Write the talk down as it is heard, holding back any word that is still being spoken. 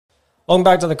Welcome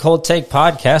back to the Cold Take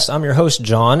Podcast. I'm your host,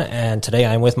 John, and today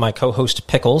I'm with my co-host,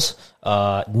 Pickles.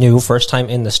 New, first time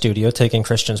in the studio, taking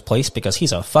Christian's place because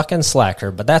he's a fucking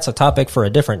slacker, but that's a topic for a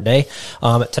different day.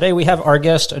 Today we have our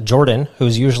guest, Jordan,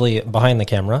 who's usually behind the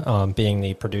camera, being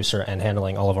the producer and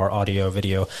handling all of our audio,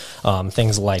 video,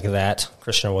 things like that.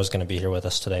 Christian was going to be here with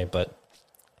us today, but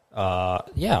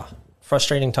yeah,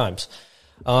 frustrating times.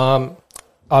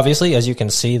 Obviously, as you can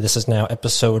see, this is now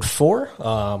episode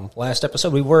 4. Last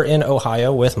episode, we were in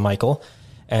Ohio with Michael.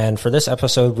 And for this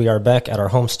episode, we are back at our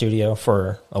home studio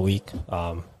for a week.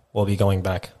 We'll be going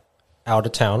back out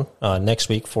of town next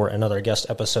week for another guest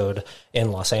episode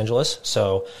in Los Angeles.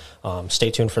 So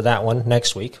stay tuned for that one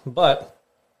next week. But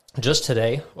just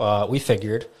today, we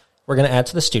figured we're going to add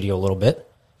to the studio a little bit,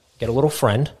 get a little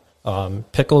friend.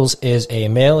 Pickles is a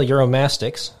male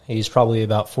Euromastix. He's probably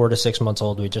about 4 to 6 months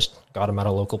old. We just got him at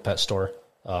a local pet store.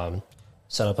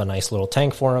 Set up a nice little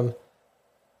tank for him.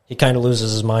 He kind of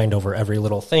loses his mind over every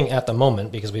little thing at the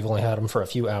moment because we've only had him for a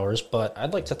few hours, but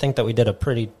I'd like to think that we did a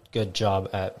pretty good job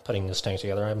at putting this tank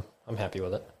together. I'm happy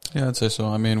with it. Yeah, I'd say so.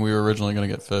 I mean, we were originally going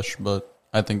to get fish, but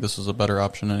I think this is a better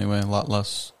option anyway. A lot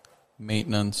less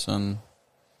maintenance and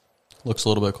looks a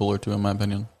little bit cooler too, in my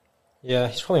opinion. Yeah,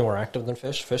 he's probably more active than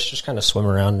fish. Fish just kind of swim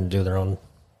around and do their own.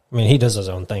 I mean, he does his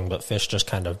own thing, but fish just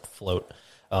kind of float.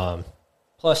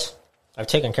 Plus, I've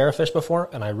taken care of fish before,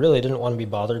 and I really didn't want to be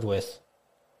bothered with,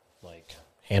 like,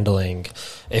 handling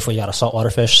if we got a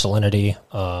saltwater fish, salinity,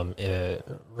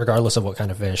 regardless of what kind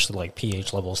of fish, like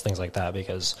pH levels, things like that,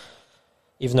 because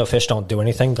even though fish don't do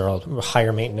anything, they're all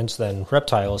higher maintenance than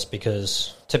reptiles,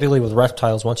 because typically with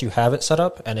reptiles, once you have it set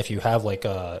up, and if you have, like,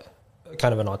 a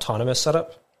kind of an autonomous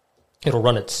setup, it'll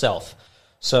run itself.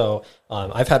 So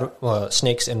I've had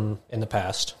snakes in the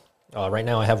past. Right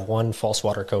now I have one false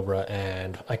water cobra,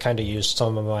 and I kind of used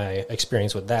some of my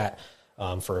experience with that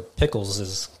for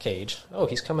Pickles' cage. Oh,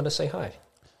 he's coming to say hi.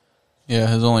 Yeah,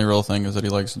 his only real thing is that he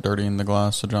likes dirtying the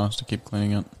glass, so John has to keep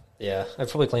cleaning it. Yeah,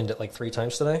 I've probably cleaned it like 3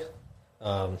 times today.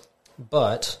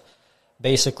 But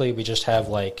basically we just have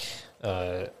like...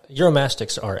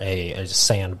 Euromastics are a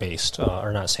sand-based,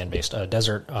 or not sand-based,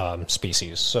 desert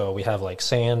species. So we have like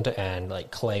sand and like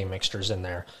clay mixtures in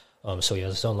there. So he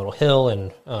has his own little hill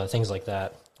and things like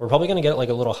that. We're probably going to get like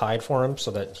a little hide for him so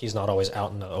that he's not always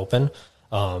out in the open.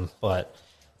 But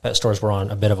pet stores were on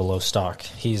a bit of a low stock.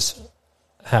 He's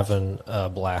having a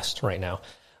blast right now.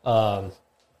 And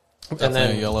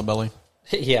then a yellow belly.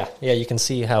 Yeah, you can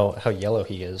see how yellow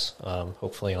he is,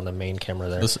 hopefully on the main camera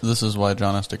there. This is why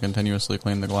John has to continuously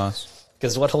clean the glass.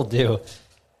 Because what he'll do,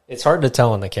 it's hard to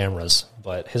tell on the cameras,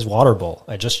 but his water bowl,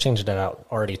 I just changed it out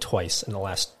already twice in the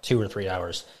last 2 or 3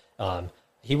 hours.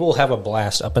 He will have a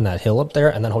blast up in that hill up there,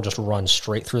 and then he'll just run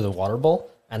straight through the water bowl,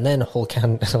 and then he'll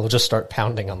just start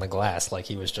pounding on the glass like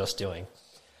he was just doing.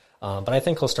 But I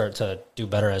think he'll start to do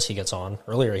better as he gets on.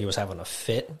 Earlier, he was having a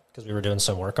fit because we were doing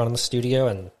some work on in the studio,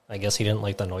 and I guess he didn't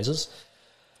like the noises.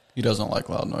 He doesn't like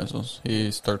loud noises.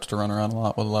 He starts to run around a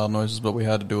lot with loud noises, but we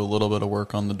had to do a little bit of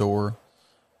work on the door,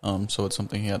 so it's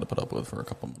something he had to put up with for a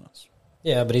couple minutes.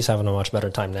 Yeah, but he's having a much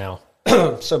better time now.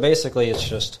 So basically, it's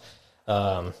just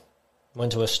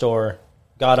went to a store,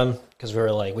 got him, because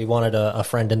we wanted a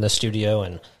friend in the studio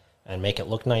and make it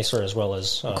look nicer, as well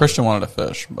as... Christian wanted a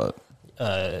fish, but...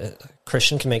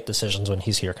 Christian can make decisions when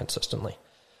he's here consistently.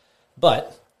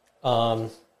 But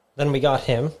then we got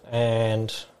him,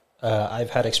 and I've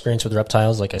had experience with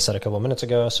reptiles, like I said a couple of minutes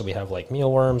ago. So we have like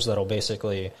mealworms that'll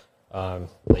basically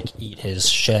like eat his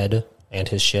shed and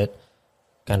his shit.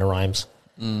 Kind of rhymes.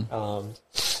 And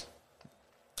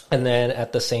then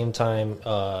at the same time,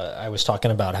 I was talking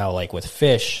about how like with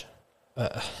fish,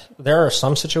 there are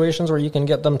some situations where you can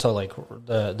get them to like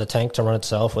the tank to run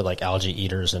itself with like algae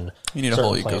eaters and you need a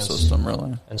whole ecosystem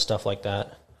really and stuff like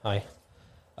that. Hi.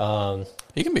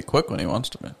 He can be quick when he wants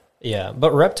to be. Yeah,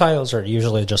 but reptiles are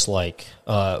usually just like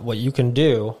what you can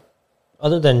do,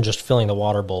 other than just filling the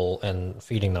water bowl and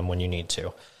feeding them when you need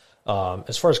to.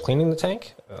 As far as cleaning the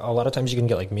tank, a lot of times you can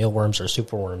get like mealworms or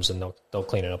superworms, and they'll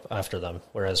clean it up after them.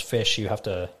 Whereas fish, you have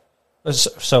to.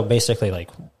 So basically, like,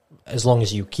 as long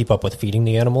as you keep up with feeding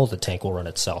the animal, the tank will run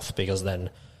itself, because then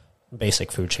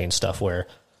basic food chain stuff where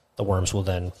the worms will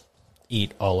then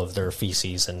eat all of their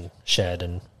feces and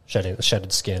shedded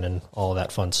skin and all of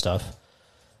that fun stuff.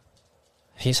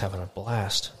 He's having a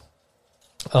blast.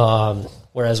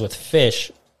 Whereas with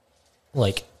fish,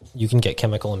 like, you can get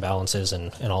chemical imbalances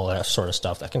and all that sort of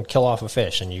stuff that can kill off a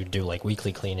fish, and you do like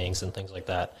weekly cleanings and things like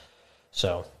that.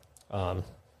 So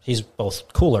he's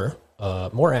both cooler,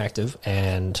 more active,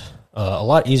 and a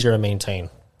lot easier to maintain.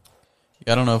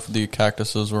 Yeah, I don't know if the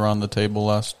cactuses were on the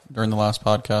table during the last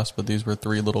podcast, but these were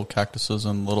 3 little cactuses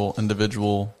in little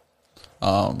individual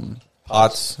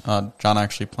pots. John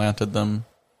actually planted them,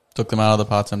 took them out of the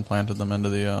pots and planted them into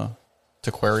the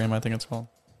aquarium, I think it's called.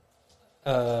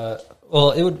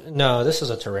 This is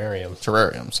a terrarium.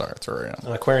 Terrarium.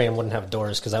 An aquarium wouldn't have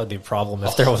doors because that would be a problem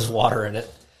if there was water in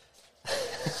it.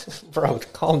 Bro,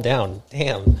 calm down.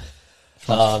 Damn.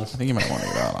 I think you might want to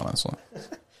get out, honestly.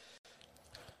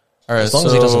 All right, as long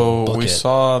as he doesn't book we it.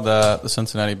 saw that the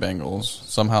Cincinnati Bengals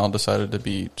somehow decided to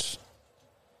beat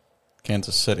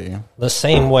Kansas City. The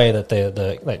same way that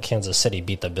that Kansas City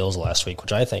beat the Bills last week,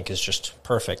 which I think is just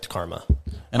perfect karma.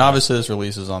 And obviously this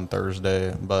releases on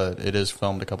Thursday, but it is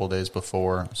filmed a couple days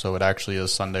before, so it actually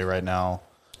is Sunday right now.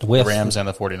 The Rams and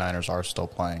the 49ers are still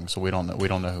playing, so we don't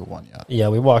know who won yet. Yeah,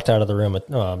 we walked out of the room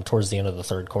towards the end of the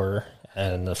third quarter,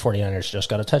 and the 49ers just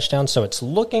got a touchdown, so it's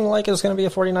looking like it's going to be a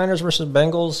 49ers versus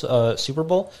Bengals Super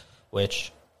Bowl,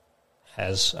 which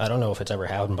I don't know if it's ever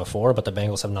happened before, but the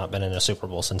Bengals have not been in a Super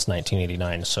Bowl since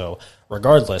 1989. So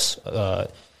regardless,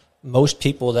 most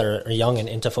people that are young and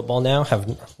into football now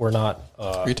were not.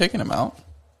 Are you taking him out?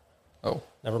 Oh,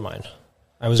 never mind.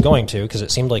 I was going to because it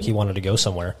seemed like he wanted to go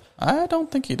somewhere. I don't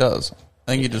think he does.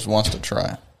 I think he just wants to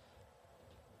try.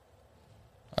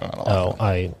 I don't know. Oh,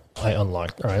 I I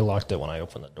locked it when I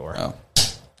opened the door. Oh,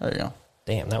 there you go.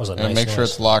 Damn, that was a And nice make sure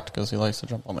noise. it's locked because he likes to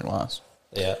jump on the glass.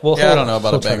 Yeah, well, I don't know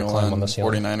about a try to Bengal climb on and the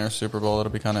ceiling. 49ers Super Bowl.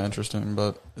 That'll be kind of interesting,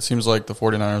 but it seems like the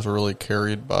 49ers were really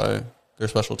carried by their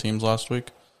special teams last week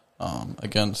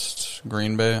against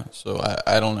Green Bay. So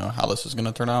I don't know how this is going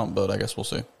to turn out, but I guess we'll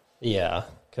see. Yeah,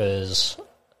 because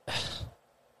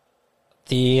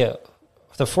the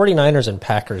 49ers and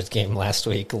Packers game last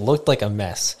week looked like a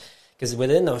mess. Because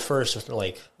within the first,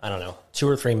 2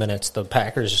 or 3 minutes, the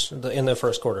Packers, in the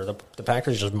first quarter, the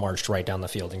Packers just marched right down the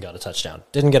field and got a touchdown.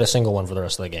 Didn't get a single one for the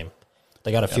rest of the game.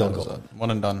 They got a field goal.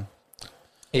 One and done.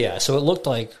 Yeah, so it looked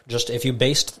like just if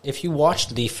you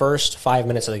watched the first 5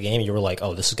 minutes of the game, you were like,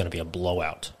 oh, this is going to be a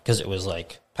blowout. Because it was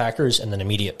like Packers and then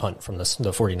immediate punt from the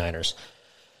 49ers.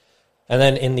 And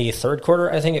then in the third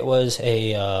quarter, I think it was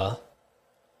a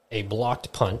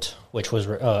blocked punt, which was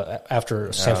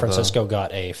after San Francisco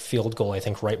got a field goal, I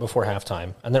think, right before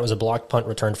halftime. And then it was a blocked punt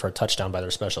returned for a touchdown by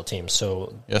their special teams.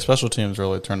 So yeah, special teams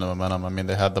really turned the momentum. I mean,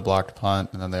 they had the blocked punt,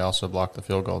 and then they also blocked the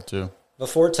field goal, too.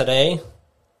 Before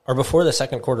the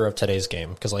second quarter of today's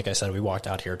game, because like I said, we walked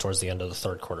out here towards the end of the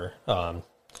third quarter.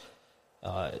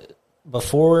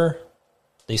 Before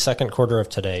the second quarter of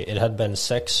today, it had been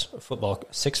six football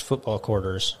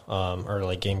quarters, or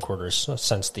like game quarters,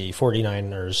 since the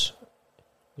 49ers.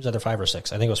 It was either 5 or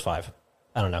 6. I think it was 5.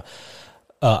 I don't know.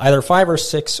 Either 5 or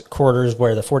 6 quarters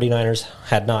where the 49ers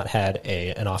had not had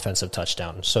an offensive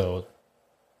touchdown. So,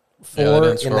 They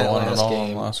didn't score in that one at last all game.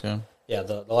 in the last game. Yeah,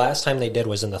 the last time they did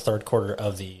was in the third quarter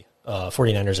of the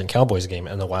 49ers and Cowboys game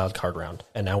in the wild card round.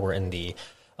 And now we're in the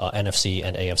NFC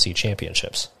and AFC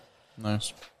championships.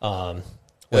 Nice. The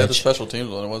Which, special teams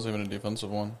one. It wasn't even a defensive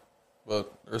one.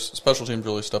 But their special teams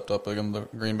really stepped up in the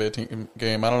Green Bay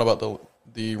game. I don't know about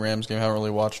the Rams game. I haven't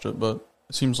really watched it, but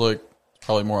it seems like it's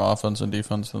probably more offense and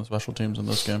defense than special teams in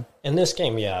this game. in this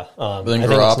game, yeah. But then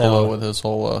Garoppolo with his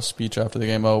whole speech after the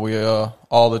game,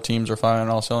 all the teams are firing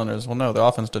all cylinders. Well, no, the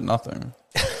offense did nothing.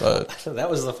 But that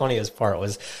was the funniest part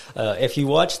was if you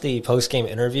watch the post-game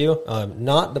interview,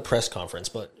 not the press conference,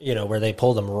 but where they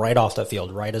pulled them right off the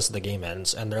field right as the game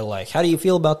ends, and they're like, how do you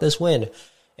feel about this win?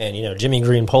 And Jimmy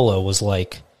Green Polo was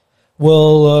like,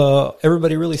 well,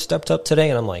 everybody really stepped up today.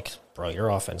 And I'm like, bro, your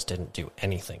offense didn't do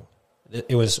anything.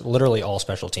 It was literally all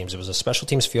special teams. It was a special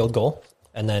teams field goal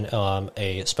and then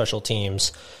a special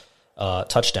teams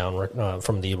touchdown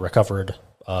from the recovered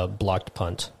blocked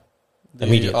punt. the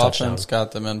Immediate offense touchdown.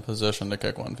 got them in position to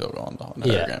kick one field goal in the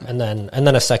entire game. And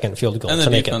then a second field goal And to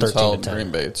the make it defense 13 held to 10.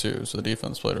 Green Bay, too. So the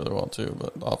defense played really well, too.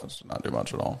 But the offense did not do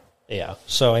much at all. Yeah.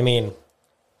 So, I mean,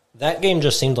 that game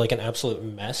just seemed like an absolute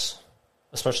mess,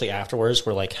 especially afterwards.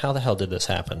 We're like, how the hell did this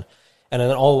happen? And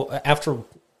then after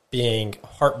being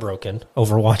heartbroken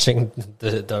over watching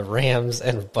the Rams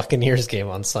and Buccaneers game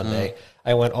on Sunday,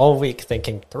 I went all week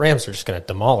thinking the Rams are just going to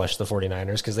demolish the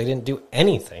 49ers because they didn't do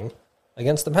anything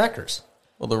against the Packers.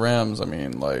 Well, the Rams, I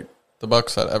mean, like, the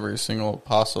Bucs had every single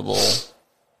possible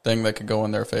thing that could go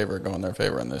in their favor,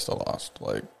 and they still lost.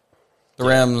 Like, the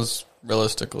Rams,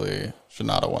 realistically, should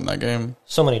not have won that game.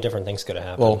 So many different things could have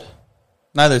happened. Well,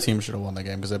 neither team should have won the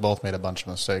game because they both made a bunch of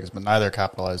mistakes, but neither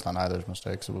capitalized on either's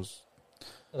mistakes. It was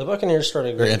The Buccaneers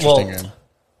started a very interesting game.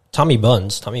 Tom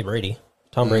Brady,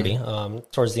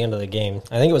 towards the end of the game,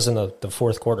 I think it was in the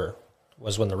fourth quarter,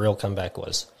 was when the real comeback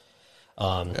was.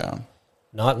 Yeah.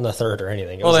 not in the third or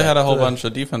anything. Well, they had a whole bunch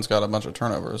of defense, got a bunch of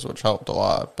turnovers, which helped a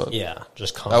lot. But yeah,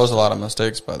 just constant. That was a lot of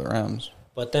mistakes by the Rams.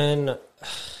 But then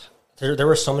there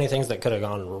were so many things that could have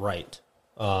gone right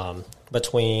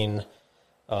between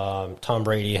Tom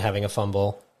Brady having a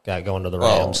fumble, got going to the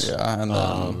Rams. Oh, yeah, and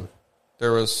then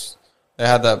they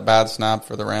had that bad snap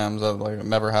for the Rams that it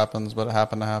never happens, but it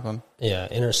happened to happen. Yeah,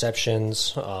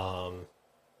 interceptions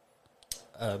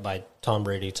by Tom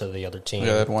Brady to the other team.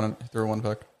 Yeah, they threw one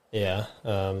pick. Yeah,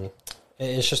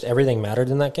 it's just everything mattered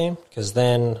in that game because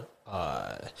then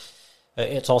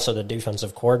it's also the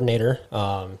defensive coordinator,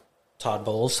 Todd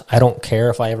Bowles. I don't care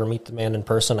if I ever meet the man in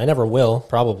person. I never will,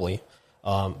 probably,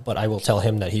 but I will tell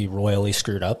him that he royally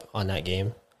screwed up on that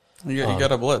game. You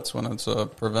got a blitz when it's a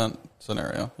prevent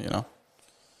scenario,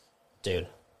 Dude,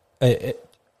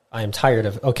 I'm tired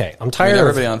of. Okay, I'm tired.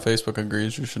 Everybody on Facebook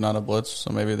agrees you should not have blitz, so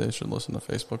maybe they should listen to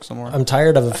Facebook some more. I'm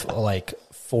tired of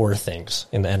 4 things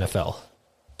in the NFL.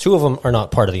 2 of them are not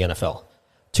part of the NFL.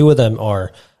 2 of them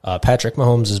are Patrick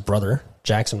Mahomes' brother,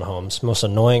 Jackson Mahomes, most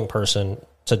annoying person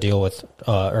to deal with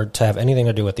or to have anything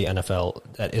to do with the NFL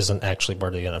that isn't actually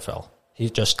part of the NFL.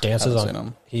 He just dances on.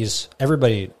 Him. He's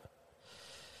everybody.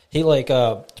 He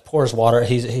pours water.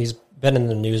 He's been in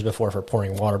the news before for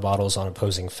pouring water bottles on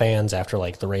opposing fans after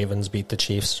the Ravens beat the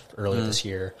Chiefs earlier this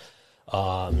year.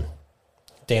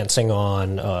 Dancing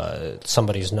on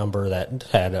somebody's number that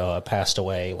had passed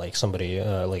away, somebody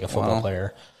a football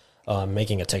player,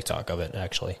 making a TikTok of it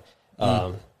actually,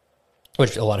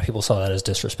 which a lot of people saw that as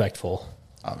disrespectful,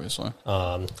 obviously.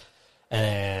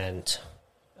 And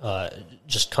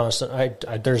just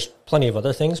constant. There's plenty of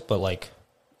other things, but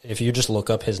if you just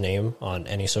look up his name on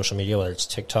any social media, whether it's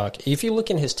TikTok, if you look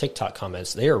in his TikTok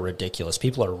comments, they are ridiculous.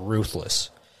 People are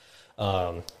ruthless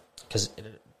because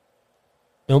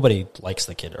nobody likes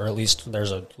the kid, or at least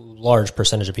there's a large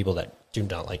percentage of people that do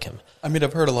not like him. I mean,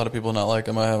 I've heard a lot of people not like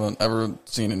him. I haven't ever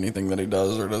seen anything that he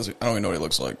does or does. I don't even know what he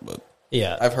looks like, but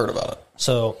yeah, I've heard about it.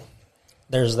 So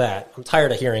there's that. I'm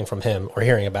tired of hearing from him or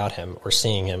hearing about him or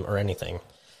seeing him or anything.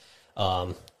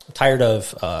 I'm tired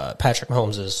of Patrick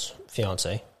Mahomes'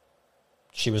 fiance.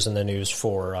 She was in the news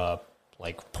for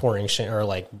pouring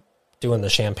or doing the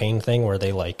champagne thing where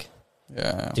they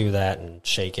do that and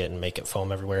shake it and make it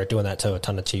foam everywhere. Doing that to a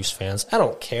ton of Chiefs fans. I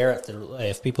don't care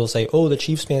if people say, "Oh, the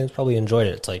Chiefs fans probably enjoyed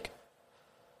it." It's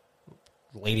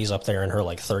ladies up there in her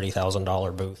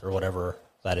 $30,000 booth or whatever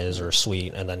that is, or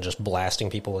suite, and then just blasting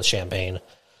people with champagne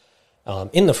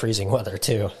in the freezing weather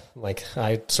too.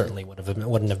 I certainly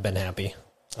wouldn't have been happy.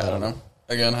 I don't know.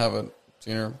 Again, haven't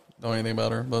seen her, know anything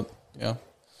about her, but yeah.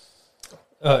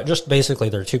 Just basically,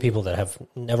 there are 2 people that have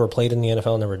never played in the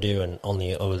NFL, never do, and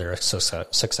only owe their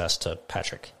success to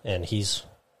Patrick. And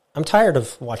I'm tired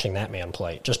of watching that man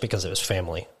play just because of his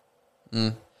family.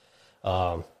 I'm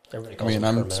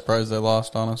surprised they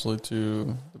lost, honestly,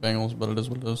 to the Bengals, but it is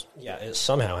what it is. Yeah, it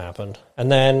somehow happened.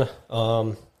 And then...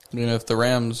 if the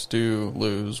Rams do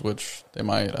lose, which they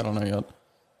might, I don't know yet,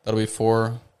 that'll be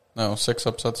 6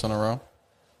 upsets in a row.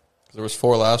 There was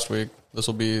 4 last week. There's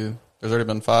already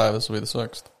been 5. This will be the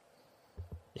 6th.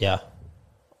 Yeah.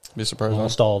 Be surprised.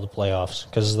 Almost all the playoffs.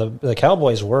 Because the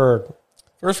Cowboys were...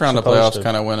 First round of playoffs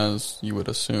kind of went as you would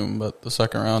assume, but the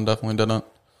second round definitely didn't.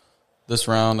 This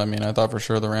round, I thought for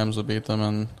sure the Rams would beat them,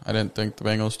 and I didn't think the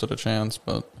Bengals stood a chance,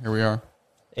 but here we are.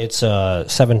 It's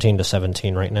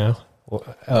 17-17 right now.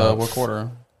 What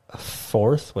quarter?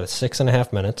 4th with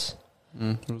 6.5 minutes.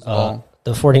 Who's the ball?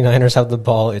 The 49ers have the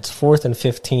ball. It's 4th and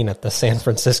 15 at the San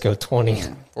Francisco 20.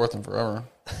 4th and forever.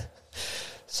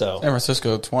 So San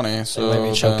Francisco 20. So they might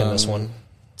be choking this one.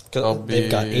 They've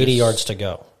got 80 yards to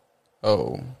go.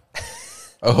 Oh,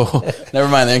 never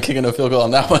mind. They're kicking a field goal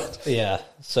on that one. Yeah.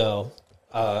 So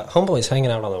Homeboy's hanging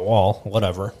out on the wall.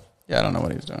 Whatever. Yeah, I don't know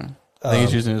what he's doing. I think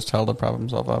he's using his tail to prop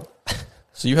himself up.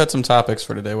 So you had some topics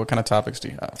for today. What kind of topics do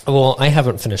you have? Well, I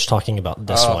haven't finished talking about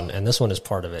this one, and this one is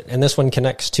part of it. And this one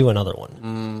connects to another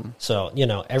one. So,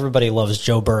 everybody loves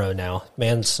Joe Burrow now.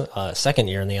 Man's second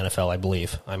year in the NFL, I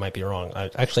believe. I might be wrong.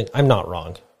 I'm not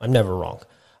wrong. I'm never wrong.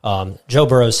 Joe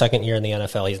Burrow's second year in the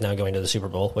NFL, he's now going to the Super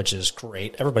Bowl, which is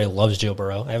great. Everybody loves Joe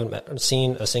Burrow. I haven't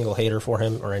seen a single hater for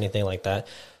him or anything like that.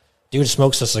 Dude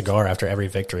smokes a cigar after every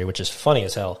victory, which is funny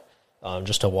as hell.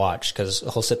 Just to watch, because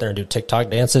he'll sit there and do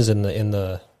TikTok dances in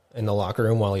the locker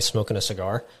room while he's smoking a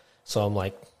cigar. So I'm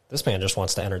like, this man just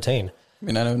wants to entertain.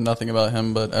 I know nothing about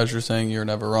him, but as you're saying, you're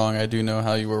never wrong. I do know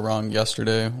how you were wrong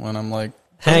yesterday when I'm like,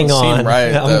 hang on,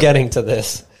 right, I'm getting to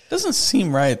this. Doesn't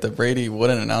seem right that Brady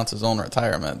wouldn't announce his own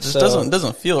retirement. Just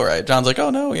doesn't feel right. John's like,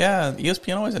 oh no, yeah,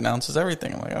 ESPN always announces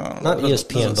everything. I'm like, I don't know. Not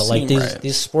ESPN, but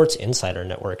these sports insider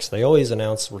networks, they always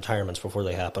announce retirements before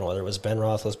they happen. Whether it was Ben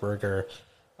Roethlisberger.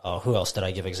 Who else did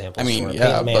I give examples I mean, for?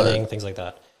 yeah, Peyton Manning, things like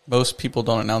that. Most people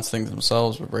don't announce things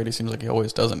themselves, but Brady seems like he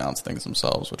always does announce things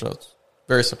themselves, which I was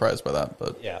very surprised by that.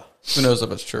 But Yeah. who knows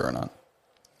if it's true or not.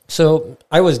 So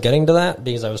I was getting to that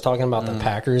because I was talking about the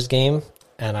Packers game,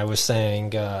 and I was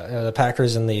saying the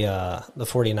Packers and the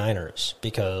 49ers,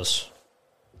 because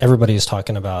everybody's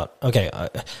talking about,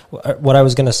 what I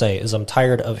was going to say is I'm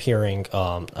tired of hearing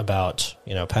about,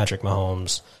 Patrick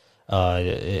Mahomes,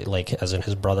 like as in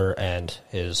his brother and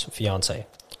his fiance.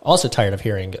 Also tired of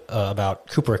hearing about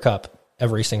Cooper Kupp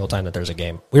every single time that there's a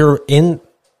game. We were in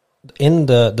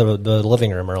the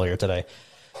living room earlier today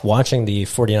watching the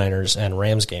 49ers and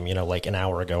Rams game, like an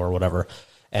hour ago or whatever,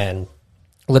 and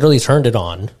literally turned it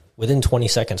on. Within 20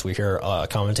 seconds, we hear a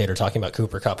commentator talking about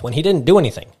Cooper Kupp when he didn't do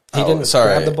anything. He didn't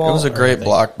grab the ball. It was a great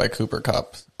block by Cooper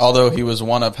Kupp. Although he was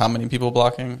one of how many people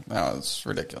blocking? No, it's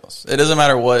ridiculous. It doesn't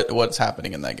matter what's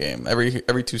happening in that game.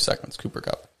 Every 2 seconds, Cooper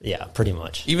Kupp. Yeah, pretty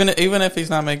much. Even if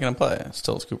he's not making a play,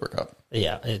 still it's Cooper Kupp.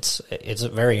 Yeah, it's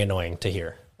very annoying to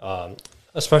hear,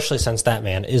 especially since that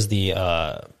man is the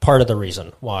part of the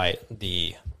reason why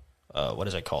the what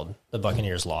is it called? The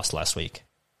Buccaneers lost last week.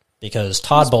 Because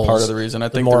Todd Bowles, part of the reason. I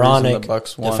think the reason the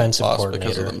Bucs won lost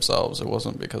because of themselves. It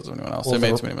wasn't because of anyone else. They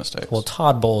made too many mistakes. Well,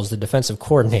 Todd Bowles, the defensive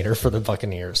coordinator for the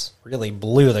Buccaneers, really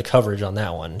blew the coverage on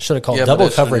that one. Should have called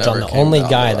double coverage on the only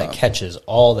guy that catches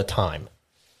all the time.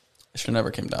 It should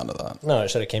never came down to that. No, it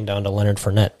should have came down to Leonard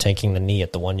Fournette taking the knee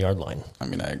at the 1 yard line. I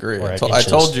mean, I agree. I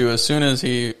told you as soon as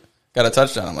he got a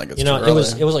touchdown, I'm like, it's too early.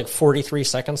 It was like 43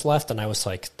 seconds left, and I was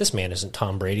like, this man isn't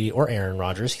Tom Brady or Aaron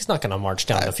Rodgers. He's not going to march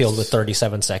down the field with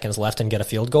 37 seconds left and get a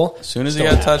field goal. As soon as he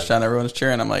got a touchdown, everyone's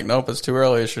cheering. I'm like, nope, it's too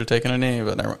early. I should have taken a knee.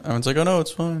 But everyone's like, oh, no,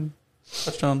 it's fine.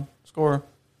 Touchdown, score.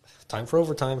 Time for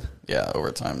overtime. Yeah,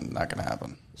 overtime, not going to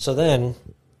happen. So then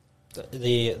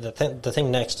the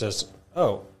thing next is,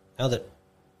 now that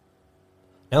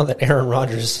Aaron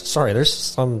Rodgers, sorry, there's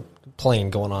some plane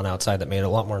going on outside that made a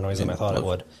lot more noise than I thought it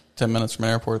would. 10 minutes from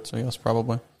an airport, so yes,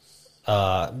 probably.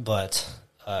 Aaron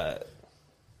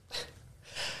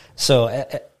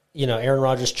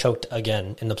Rodgers choked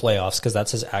again in the playoffs because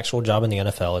that's his actual job in the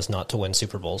NFL, is not to win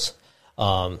Super Bowls.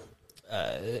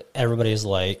 Everybody's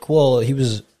like, well, he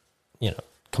was,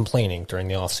 complaining during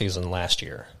the offseason last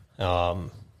year.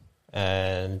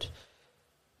 And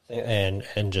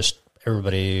just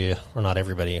everybody, or not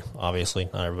everybody, obviously,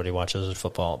 not everybody watches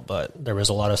football, but there was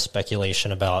a lot of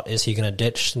speculation about, is he going to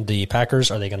ditch the Packers?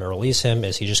 Are they going to release him?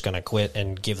 Is he just going to quit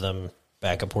and give them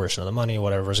back a portion of the money,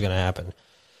 whatever's going to happen?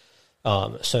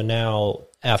 So now,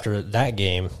 after that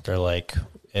game, they're like,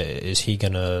 is he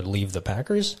going to leave the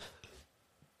Packers?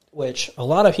 Which a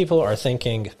lot of people are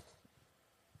thinking,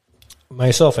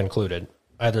 myself included,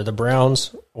 either the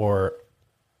Browns or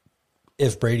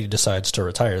if Brady decides to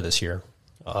retire this year,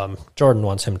 Jordan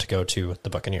wants him to go to the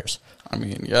Buccaneers. I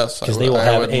mean, yes. Because they will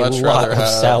have a lot of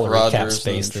salary cap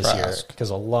space this year, because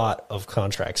a lot of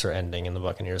contracts are ending in the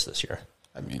Buccaneers this year.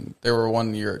 I mean, they were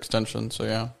 1 year extension, so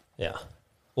yeah. Yeah.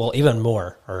 Well, even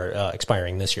more are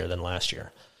expiring this year than last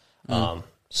year.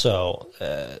 So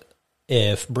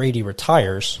if Brady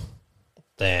retires,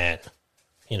 then,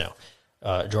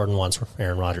 Jordan wants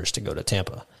Aaron Rodgers to go to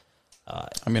Tampa.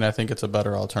 I mean, I think it's a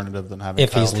better alternative than having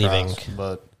if Kyle he's leaving Trask,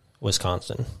 but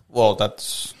Wisconsin. Well, I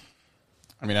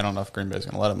don't know if Green Bay's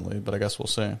going to let him leave, but I guess we'll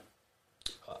see.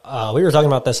 We were talking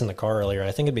about this in the car earlier.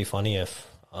 I think it'd be funny if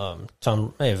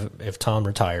Tom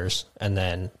retires and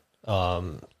then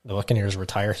the Buccaneers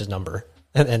retire his number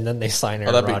and then they sign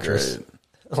Aaron Rodgers. That'd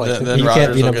be great. Then you Rodgers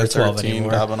can't be will number get 12 13.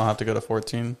 anymore. Dobbin will have to go to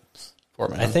 14. Poor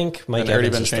man. I think Mike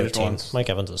Evans is 13. Mike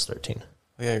Evans is 13.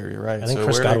 Yeah, you're right. I think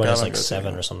Chris Godwin is like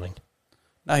 7 or something.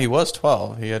 No, he was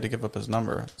 12. He had to give up his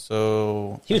number.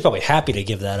 So he was probably happy to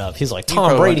give that up. He's like,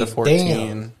 Tom Brady, 14.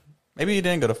 Damn. Maybe he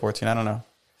didn't go to 14. I don't know.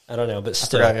 But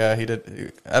still. I forgot, yeah, he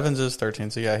did. Evans is 13,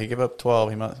 so yeah, he gave up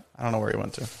 12. I don't know where he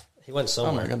went to. He went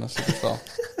somewhere. Oh, my goodness. He fell.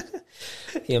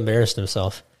 He embarrassed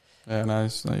himself. Yeah, no,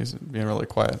 he's being really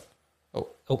quiet.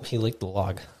 Oh, he leaked the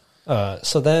log.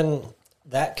 So then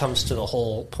that comes to the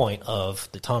whole point of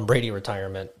the Tom Brady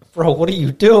retirement. Bro, what are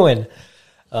you doing?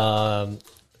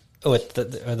 With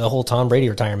the whole Tom Brady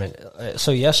retirement.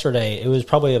 So yesterday, it was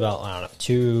probably about, I don't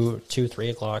know, 3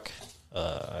 o'clock.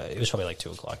 It was probably like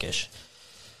 2 o'clock-ish.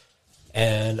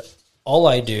 And all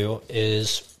I do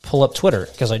is pull up Twitter,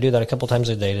 because I do that a couple times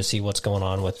a day to see what's going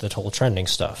on with the whole trending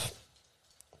stuff.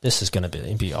 This is going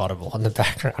to be audible in the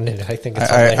background. And I think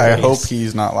it's I hope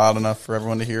he's not loud enough for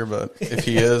everyone to hear, but if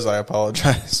he is, I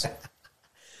apologize.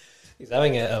 He's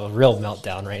having a real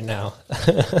meltdown right now.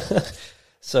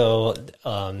 So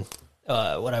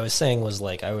what I was saying was,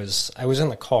 like, I was in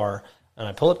the car And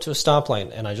I pull up to a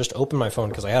stoplight, and I just open my phone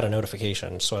because I had a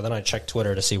notification. So then I check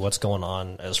Twitter to see what's going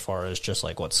on as far as just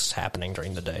like what's happening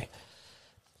during the day.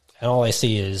 And all I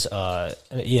see is an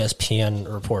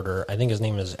ESPN reporter. I think his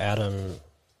name is Adam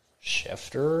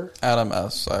Schefter. Adam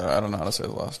S. I don't know how to say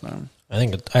his last name. I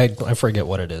think I forget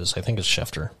what it is. I think it's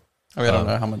Schefter. I don't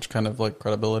know how much kind of like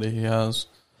credibility he has.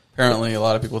 Apparently, a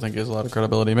lot of people think he has a lot of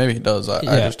credibility. Maybe he does. I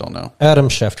just don't know. Adam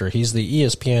Schefter. He's the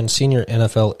ESPN senior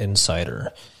NFL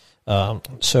insider.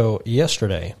 So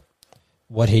yesterday,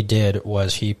 what he did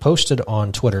was he posted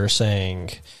on Twitter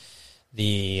saying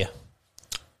saying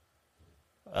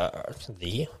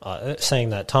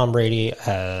that Tom Brady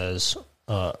has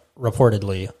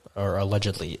reportedly or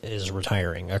allegedly is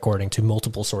retiring, according to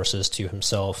multiple sources to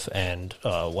himself and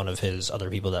one of his other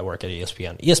people that work at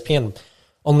ESPN. ESPN,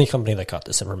 only company that got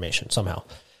this information somehow.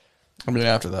 I mean,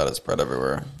 after that, it spread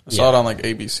everywhere. I saw it on like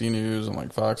ABC News and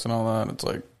like Fox and all that. It's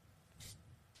like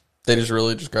they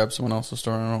just grabbed someone else's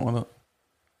story and went with it.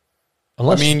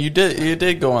 I mean, you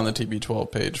did go on the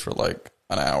TB12 page for like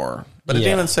an hour, but it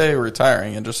didn't even say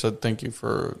retiring. It just said thank you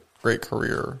for great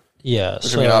career. Yeah,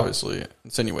 which, I mean, obviously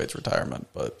insinuates retirement,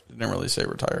 but it didn't really say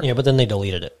retire. Yeah, but then they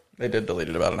deleted it. They did delete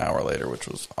it about an hour later, which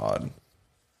was odd.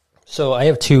 So I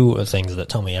have two things that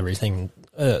tell me everything.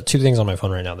 Two things on my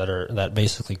phone right now that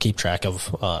basically keep track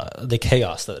of the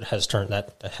chaos that has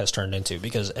turned into.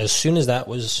 Because as soon as that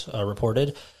was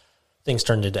reported, things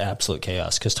turned into absolute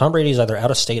chaos. Because Tom Brady's either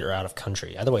out of state or out of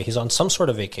country. Either way, he's on some sort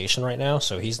of vacation right now,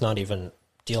 so he's not even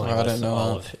dealing with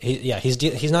all of.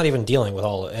 He's not even dealing with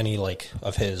any like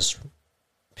of his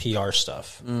PR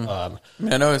stuff. I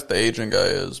mean, I know the agent guy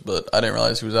is, but I didn't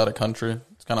realize he was out of country.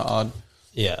 It's kind of odd.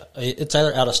 Yeah, it's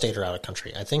either out of state or out of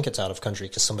country. I think it's out of country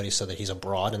because somebody said that he's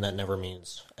abroad, and that never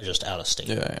means just out of state.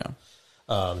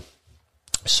 Yeah.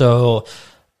 So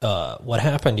what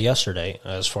happened yesterday,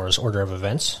 as far as order of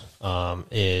events,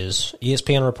 is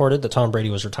ESPN reported that Tom Brady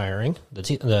was retiring.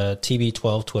 The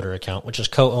TB12 Twitter account, which is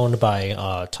co-owned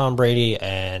by Tom Brady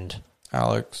and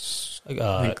Alex.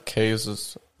 I think K is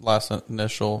his last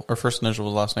initial, or first initial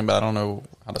was last name, but I don't know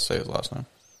how to say his last name.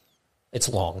 It's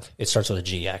long. It starts with a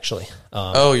G, actually.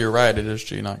 You're right. It is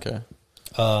G, not K.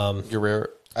 Guerrero.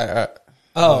 I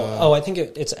think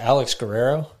it's Alex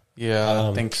Guerrero. Yeah,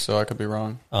 I think so. I could be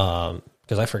wrong.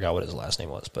 Because I forgot what his last name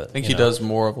was. But I think he does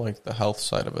more of like the health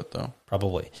side of it, though.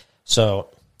 Probably. So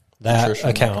that Nutrition,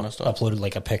 account that kind of stuff. uploaded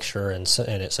like a picture and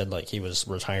it said like he was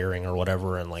retiring or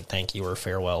whatever, and like thank you or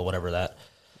farewell, whatever that.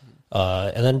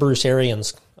 And then Bruce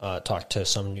Arians talked to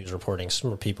some news reporting,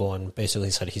 some people, and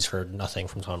basically said he's heard nothing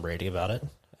from Tom Brady about it.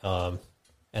 And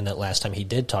that last time he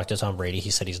did talk to Tom Brady, he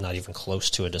said he's not even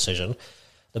close to a decision.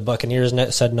 The Buccaneers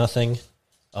said nothing.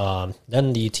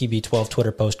 Then the TB12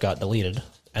 Twitter post got deleted.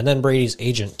 And then Brady's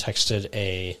agent texted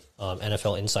a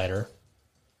NFL insider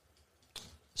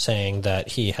saying that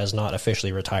he has not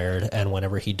officially retired, and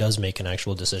whenever he does make an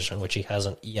actual decision, which he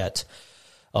hasn't yet,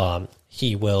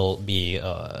 he will be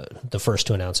the first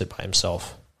to announce it by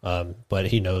himself. But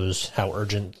he knows how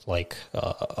urgent like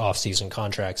off-season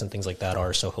contracts and things like that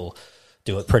are, so he'll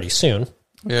do it pretty soon.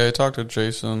 Yeah, I talked to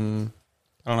Jason.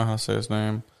 I don't know how to say his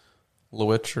name.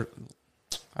 Lewitch. I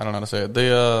don't know how to say it.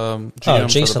 The GM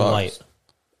Jason for the Bucs. Light.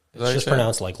 It's just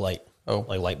pronounced like light. Oh,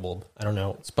 like light bulb. I don't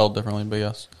know. It's spelled differently, but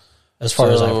yes. As far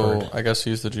as I've heard, I guess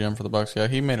he's the GM for the Bucs. Yeah,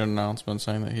 he made an announcement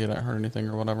saying that he hadn't heard anything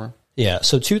or whatever. Yeah.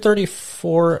 So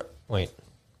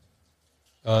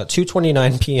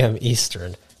 2:29 p.m.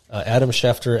 Eastern. Adam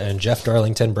Schefter and Jeff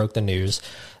Darlington broke the news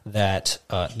that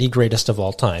the greatest of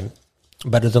all time,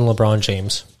 better than LeBron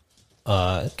James,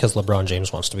 because LeBron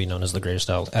James wants to be known as the greatest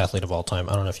athlete of all time.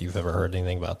 I don't know if you've ever heard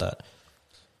anything about that.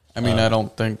 I mean, I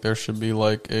don't think there should be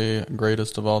like a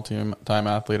greatest of all time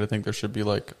athlete. I think there should be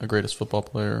like a greatest football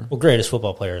player. Well, greatest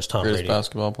football player is Tom Brady. Brady.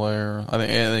 Basketball player. I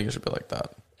think it should be like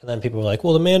that. And then people were like,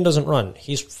 well, the man doesn't run.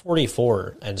 He's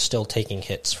 44 and still taking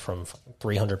hits from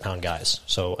 300-pound guys.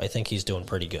 So I think he's doing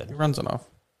pretty good. He runs enough.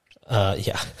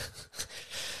 Yeah.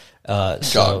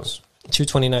 Jogs.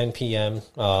 2:29 p.m.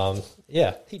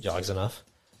 Yeah, he jogs enough.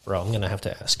 Bro, I'm going to have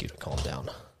to ask you to calm down.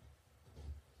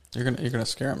 You're gonna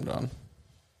scare him, John.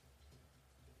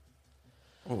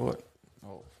 What?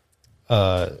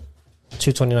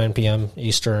 2:29 p.m.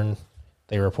 Eastern,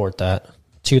 they report that.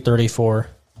 2:34,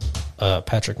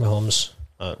 Patrick Mahomes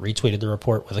retweeted the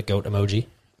report with a goat emoji.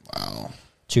 Wow.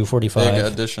 2:45. Big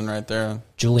addition right there.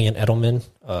 Julian Edelman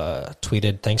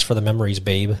tweeted, "Thanks for the memories,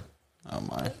 babe." Oh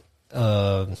my.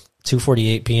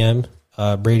 2:48 p.m.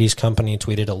 Brady's company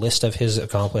tweeted a list of his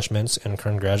accomplishments and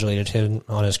congratulated him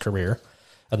on his career,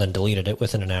 and then deleted it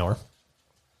within an hour.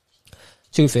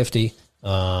 2:50.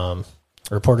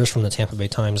 Reporters from the Tampa Bay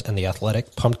Times and The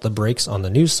Athletic pumped the brakes on the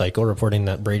news cycle, reporting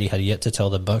that Brady had yet to tell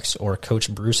the Bucs or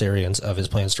coach Bruce Arians of his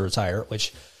plans to retire,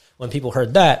 which when people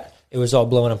heard that, it was all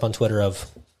blowing up on Twitter of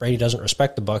Brady doesn't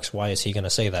respect the Bucs. Why is he going to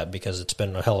say that? Because it's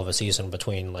been a hell of a season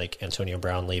between like Antonio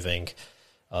Brown leaving,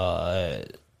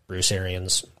 Bruce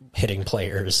Arians hitting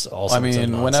players.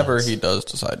 Whenever he does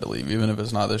decide to leave, even if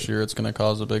it's not this year, it's going to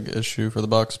cause a big issue for the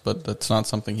Bucs. But that's not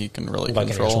something he can really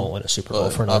control. Won't win a Super Bowl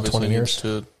for another 20 years.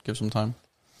 To give some time.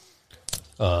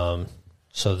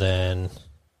 So then,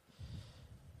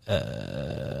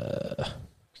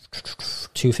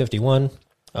 251.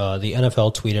 The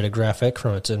NFL tweeted a graphic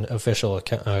from its official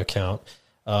account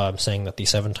saying that the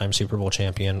 7-time Super Bowl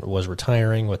champion was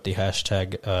retiring with the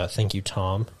hashtag Thank You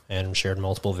Tom, and shared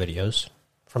multiple videos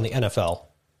from the NFL.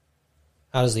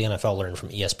 How does the NFL learn from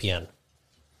ESPN?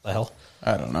 The hell?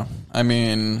 I don't know. I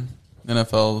mean,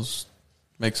 NFL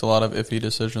makes a lot of iffy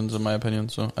decisions, in my opinion.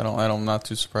 So I'm not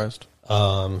too surprised.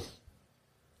 Tampa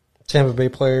Bay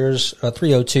players,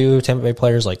 302. Tampa Bay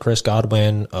players like Chris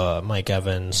Godwin, Mike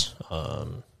Evans,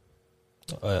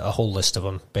 a whole list of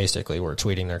them basically were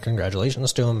tweeting their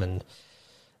congratulations to him and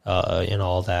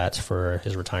all that for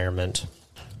his retirement.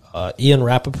 Ian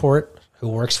Rappaport, who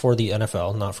works for the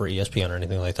NFL, not for ESPN or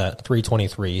anything like that,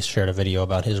 323 shared a video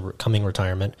about his coming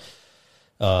retirement,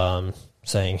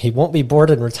 saying he won't be bored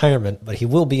in retirement, but he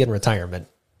will be in retirement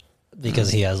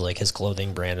because he has like his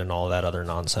clothing brand and all that other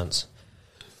nonsense.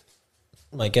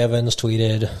 Mike Evans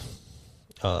tweeted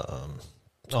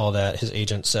all that. His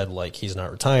agent said like he's not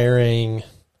retiring.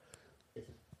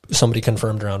 Somebody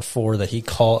confirmed around 4 that he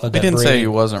called. He didn't say he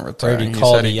wasn't retiring. He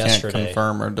said he yesterday. Can't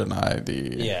confirm or deny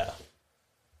the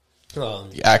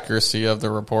the accuracy of the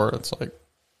report. It's like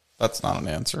that's not an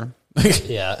answer.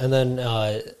 Yeah, and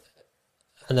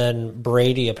then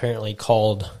Brady apparently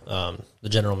called the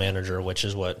general manager, which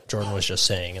is what Jordan was just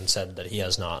saying, and said that he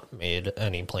has not made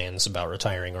any plans about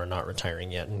retiring or not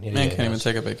retiring yet. And Man can't even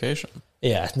take a vacation.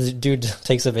 Yeah, the dude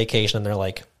takes a vacation, and they're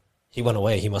like, he went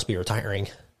away. He must be retiring.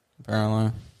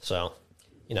 Apparently. So,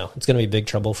 it's going to be big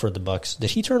trouble for the Bucs. Did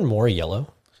he turn more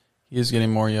yellow? He is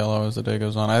getting more yellow as the day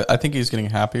goes on. I think he's getting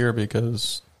happier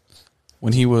because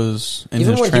when he was in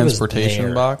his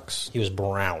transportation box, he was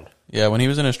brown. Yeah, when he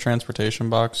was in his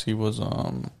transportation box, he was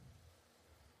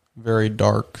very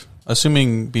dark.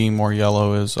 Assuming being more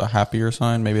yellow is a happier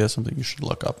sign, maybe that's something you should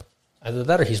look up. Either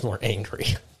that or he's more angry.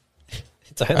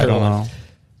 I don't know.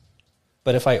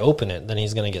 But if I open it, then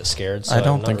he's going to get scared. So I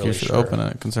don't think you should open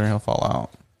it, considering he'll fall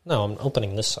out. No, I'm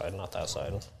opening this side, not that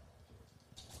side.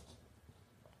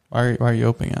 Why are you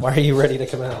opening it? Why are you ready to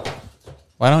come out?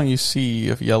 Why don't you see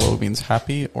if yellow means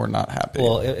happy or not happy?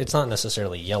 Well, it's not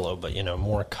necessarily yellow, but,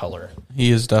 more color.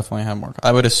 He is definitely have more.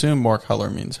 I would assume more color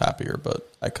means happier,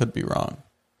 but I could be wrong.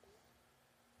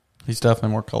 He's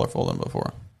definitely more colorful than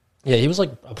before. Yeah, he was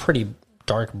like a pretty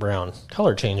dark brown.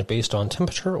 Color change based on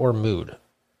temperature or mood?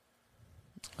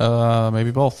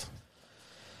 Maybe both.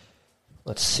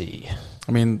 Let's see.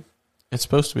 I mean, it's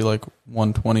supposed to be like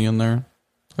 120 in there,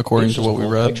 according to what we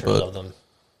read. But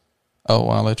oh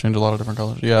wow, they changed a lot of different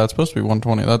colors. Yeah, it's supposed to be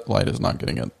 120. That light is not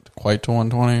getting it quite to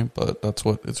 120, but that's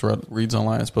what it's reads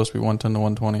online. It's supposed to be 110 to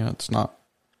 120, and it's not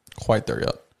quite there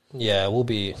yet. Yeah, we'll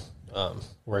be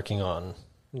working on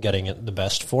getting it the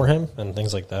best for him and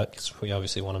things like that, because we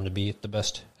obviously want him to be at the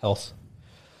best health,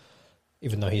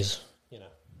 even though he's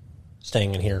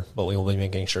staying in here, but we will be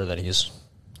making sure that he's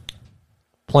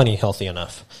plenty healthy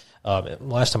enough.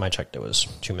 Last time I checked, it was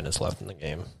 2 minutes left in the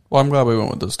game. Well, I'm glad we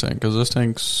went with this tank,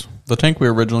 because the tank we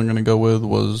were originally going to go with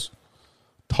was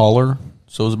taller,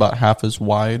 so it was about half as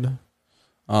wide,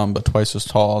 but twice as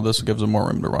tall. This gives him more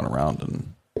room to run around,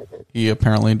 and he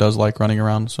apparently does like running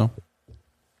around. So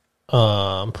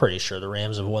I'm pretty sure the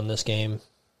Rams have won this game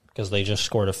because they just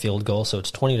scored a field goal, so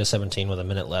it's 20-17 with a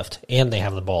minute left, and they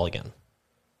have the ball again.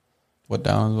 What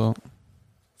down is that?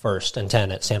 1st and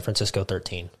 10 at San Francisco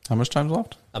 13. How much time's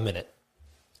left? A minute.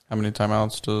 How many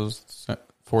timeouts does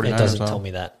 49ers have? It doesn't tell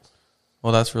me that.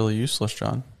 Well, that's really useless,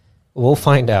 John. We'll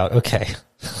find out. Okay.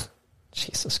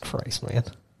 Jesus Christ, man.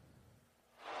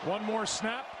 One more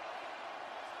snap.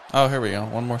 Oh, here we go.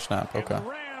 One more snap. Okay. The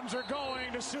Rams are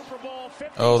going to Super Bowl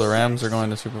 56. Oh, the Rams are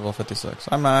going to Super Bowl 56.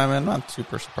 I'm not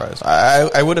super surprised.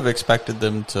 I would have expected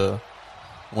them to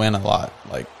win a lot,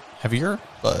 heavier,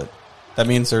 but that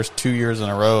means there's 2 years in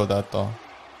a row that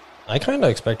I kind of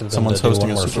expected them someone's to do hosting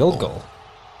one more a Super field Bowl. goal.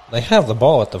 They have the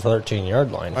ball at the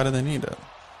 13-yard line. Why do they need it?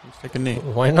 Just take a knee.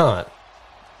 Why not?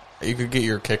 You could get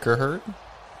your kicker hurt.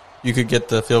 You could get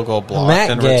the field goal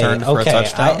blocked and returned for a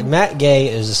touchdown. Matt Gay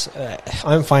is...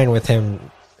 I'm fine with him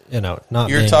not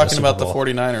You're being talking Super about the Bowl.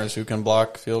 49ers who can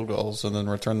block field goals and then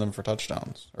return them for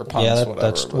touchdowns or punts, Yeah,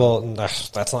 whatever.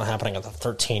 that's not happening at the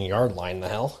 13-yard line. The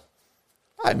hell.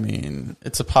 I mean,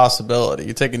 it's a possibility.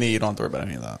 You take a knee, you don't have to worry about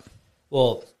any of that.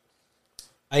 Well,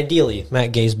 ideally,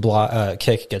 Matt Gay's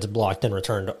kick gets blocked and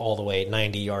returned all the way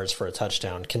 90 yards for a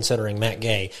touchdown, considering Matt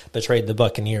Gay betrayed the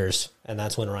Buccaneers, and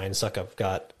that's when Ryan Suckup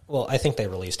got... Well, I think they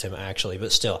released him, actually,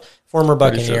 but still. Former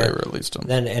Pretty Buccaneer sure they released him.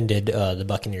 then ended the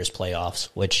Buccaneers' playoffs,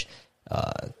 which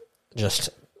just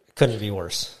couldn't be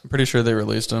worse. I'm pretty sure they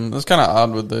released him. It's kind of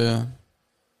odd with the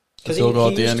 'Cause field goal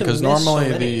at the used end to because miss so normally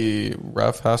many. the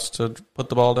ref has to put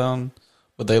the ball down,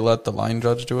 but they let the line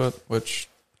judge do it, which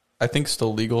I think is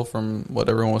still legal from what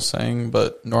everyone was saying,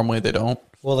 but normally they don't.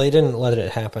 Well, they didn't let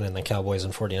it happen in the Cowboys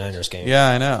and 49ers game. Yeah,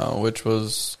 I know, which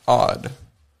was odd.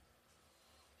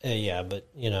 Yeah, but,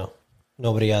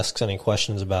 nobody asks any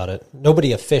questions about it.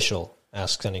 Nobody official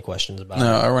asks any questions about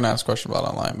No, it. everyone asks questions about it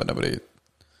online, but nobody...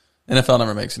 NFL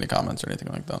never makes any comments or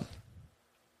anything like that.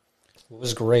 What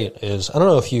was great is, I don't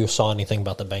know if you saw anything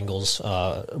about the Bengals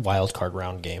wild card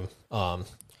round game. Not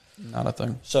a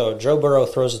thing. So Joe Burrow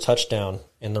throws a touchdown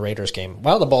in the Raiders game.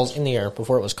 While the ball's in the air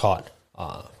before it was caught,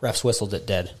 refs whistled it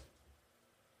dead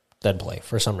play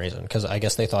for some reason because I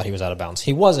guess they thought he was out of bounds.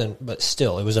 He wasn't, but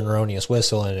still, it was an erroneous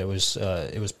whistle and it was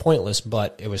pointless,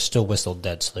 but it was still whistled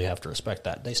dead, so you have to respect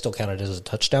that. They still counted it as a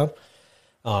touchdown.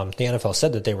 The NFL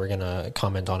said that they were going to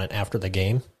comment on it after the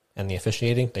game and the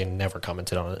officiating. They never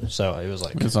commented on it, so it was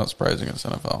like... It's not surprising it's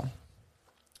NFL.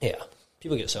 Yeah,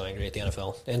 people get so angry at the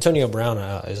NFL. Antonio Brown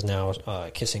is now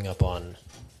kissing up on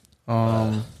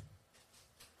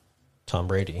Tom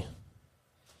Brady.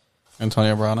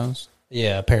 Antonio Brown is?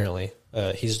 Yeah, apparently.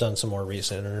 He's done some more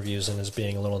recent interviews and is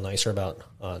being a little nicer about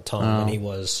Tom than he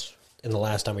was in the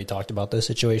last time we talked about this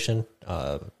situation.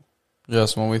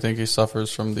 Yes, when we think he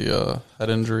suffers from the head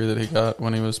injury that he got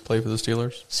when he was playing for the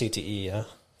Steelers. CTE, yeah.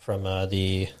 From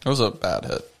the... It was a bad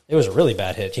hit. It was a really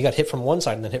bad hit. He got hit from one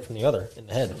side and then hit from the other in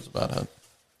the head. It was a bad hit.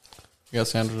 You got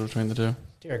sandwiched between the two.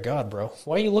 Dear God, bro.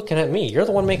 Why are you looking at me? You're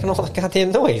the one making all the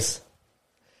goddamn noise.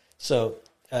 So...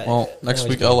 Well, next now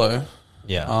week, he's good. LA.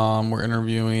 Yeah. We're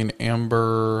interviewing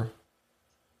Amber.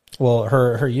 Well,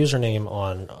 her username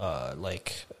on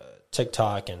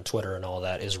TikTok and Twitter and all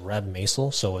that is Reb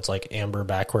Maisel, so it's like Amber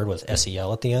backward with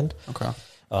SEL at the end.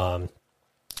 Okay.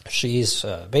 She's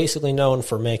basically known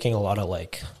for making a lot of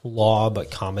like law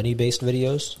but comedy based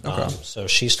videos. Okay. So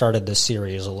she started this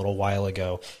series a little while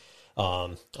ago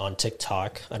on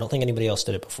TikTok. I don't think anybody else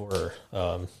did it before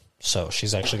her. So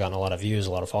she's actually gotten a lot of views,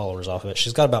 a lot of followers off of it.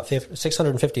 She's got about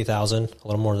 650,000, a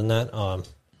little more than that,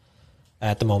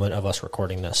 at the moment of us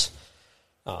recording this.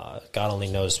 God only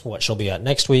knows what she'll be at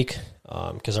next week,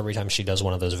 because every time she does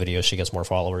one of those videos, she gets more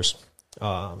followers.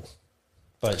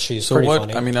 But she's pretty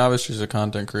funny. I mean, obviously she's a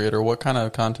content creator. What kind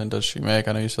of content does she make?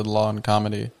 I know you said law and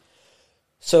comedy.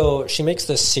 So she makes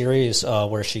this series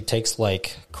where she takes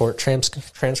like court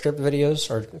transcript videos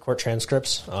or court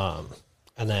transcripts,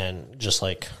 and then just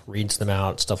like reads them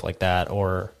out, stuff like that,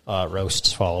 or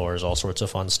roasts followers, all sorts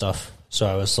of fun stuff. So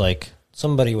I was like,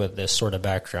 somebody with this sort of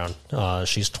background.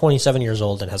 She's 27 years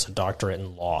old and has a doctorate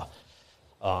in law.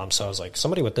 So I was like,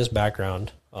 somebody with this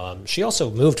background. She also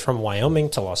moved from Wyoming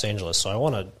to Los Angeles, so I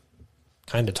want to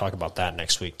kind of talk about that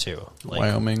next week too. Like,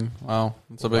 Wyoming, wow,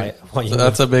 Wyoming.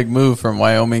 That's a big move from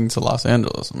Wyoming to Los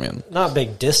Angeles. I mean, not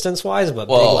big distance wise, but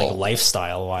Well, big like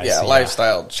lifestyle wise. yeah,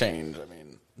 lifestyle change. I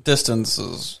mean, distance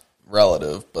is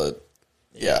relative, but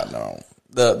yeah, no,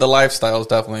 the lifestyle is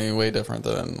definitely way different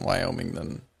than Wyoming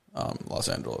than Los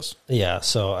Angeles. Yeah,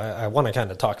 so I want to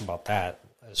kind of talk about that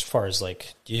as far as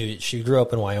like, she grew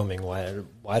up in Wyoming.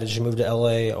 Why did she move to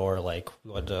LA, or like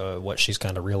what she's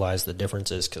kind of realized the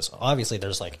differences? Because obviously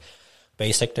there's like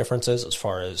basic differences as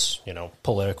far as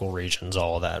political regions,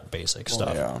 all of that basic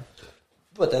stuff. Yeah.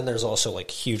 But then there's also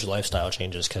like huge lifestyle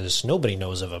changes because nobody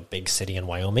knows of a big city in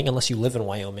Wyoming unless you live in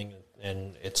Wyoming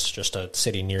and it's just a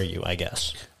city near you, I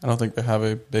guess. I don't think they have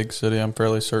a big city. I'm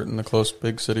fairly certain the close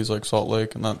big cities like Salt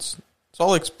Lake, and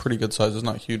Salt Lake's pretty good size. It's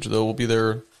not huge though. We'll be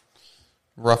there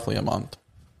roughly a month.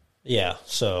 Yeah.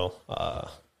 So,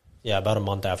 about a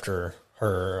month after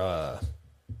her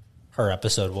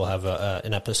episode, we'll have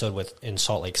an episode in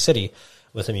Salt Lake City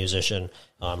with a musician.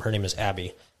 Her name is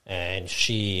Abby, and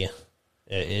she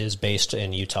is based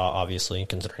in Utah, obviously,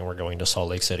 considering we're going to Salt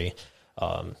Lake City.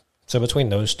 So between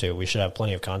those two, we should have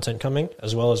plenty of content coming,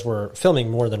 as well as we're filming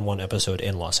more than one episode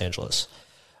in Los Angeles.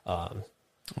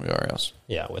 We are, yes.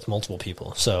 Yeah, with multiple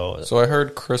people. So I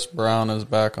heard Chris Brown is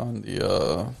back on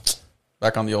the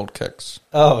old kicks.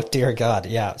 oh dear God,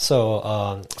 yeah.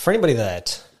 So for anybody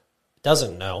that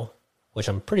doesn't know, which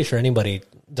I'm pretty sure anybody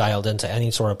dialed into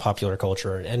any sort of popular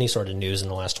culture and any sort of news in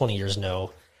the last 20 years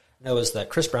knows that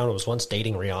Chris Brown was once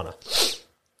dating Rihanna.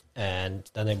 And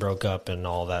then they broke up and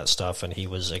all that stuff, and he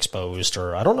was exposed,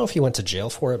 or I don't know if he went to jail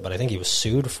for it, but I think he was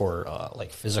sued for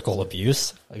like physical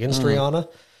abuse against Rihanna.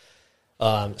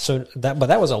 But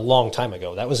that was a long time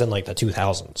ago. That was in like the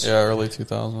 2000s. Yeah, early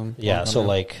 2000. Yeah, so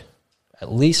like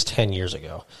at least 10 years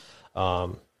ago.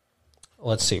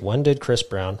 Let's see, when did Chris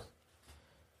Brown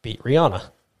beat Rihanna?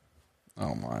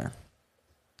 Oh my,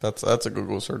 that's a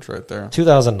Google search right there.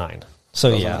 2009.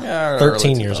 So yeah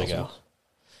 13 years ago.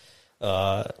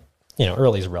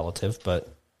 Early is relative, but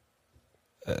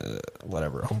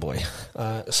whatever. Oh boy.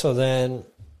 So then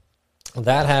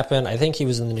that happened. I think he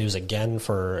was in the news again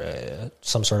for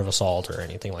some sort of assault or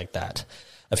anything like that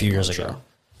a few years ago.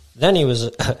 Then he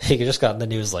just got in the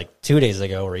news like 2 days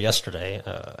ago or yesterday.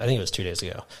 I think it was 2 days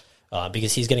ago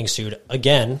because he's getting sued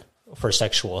again for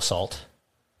sexual assault.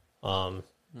 I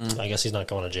guess he's not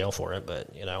going to jail for it,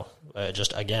 but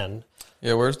just again.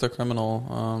 Yeah, where's the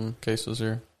criminal cases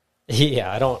here?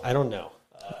 Yeah, I don't know.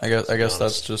 I guess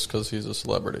that's just because he's a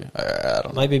celebrity. I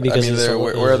don't know. Might be because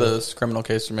where the criminal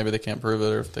case, or maybe they can't prove it,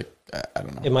 or if they, I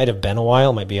don't know. It might have been a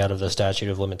while. It might be out of the statute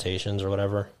of limitations or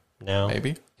whatever now.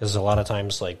 Maybe because a lot of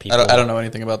times like people. I don't know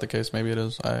anything about the case. Maybe it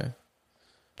is. I'm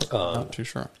not too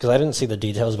sure because I didn't see the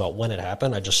details about when it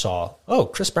happened. I just saw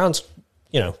Chris Brown's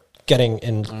getting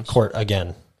in court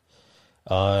again.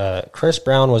 Chris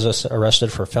Brown was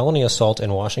arrested for felony assault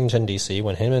in Washington, D.C.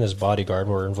 when him and his bodyguard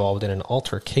were involved in an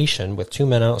altercation with two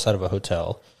men outside of a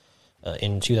hotel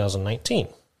in 2019.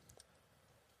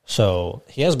 So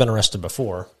he has been arrested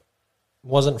before.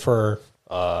 Wasn't for,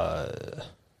 I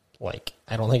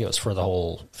don't think it was for the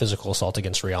whole physical assault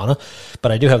against Rihanna,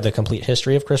 but I do have the complete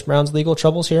history of Chris Brown's legal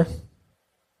troubles here.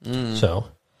 So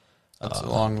that's a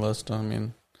long list. I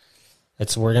mean...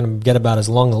 We're going to get about as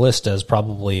long a list as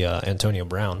probably Antonio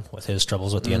Brown with his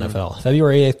troubles with the NFL.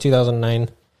 February 8th, 2009,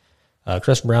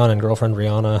 Chris Brown and girlfriend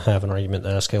Rihanna have an argument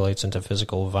that escalates into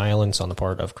physical violence on the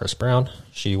part of Chris Brown.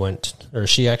 She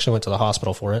actually went to the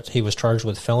hospital for it. He was charged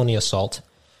with felony assault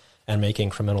and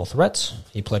making criminal threats.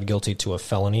 He pled guilty to a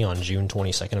felony on June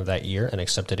 22nd of that year and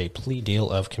accepted a plea deal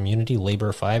of community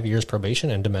labor, 5 years probation,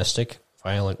 and domestic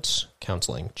violence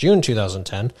counseling. June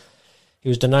 2010. He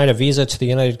was denied a visa to the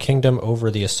United Kingdom over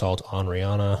the assault on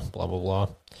Rihanna, blah, blah, blah.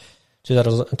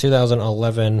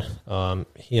 2011,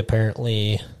 he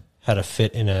apparently had a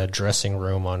fit in a dressing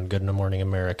room on Good Morning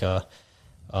America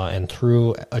and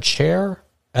threw a chair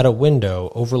at a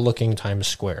window overlooking Times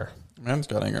Square. Man's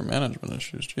got anger management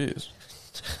issues, jeez.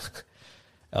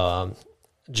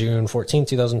 June 14,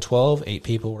 2012, 8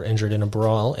 people were injured in a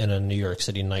brawl in a New York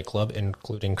City nightclub,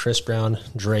 including Chris Brown,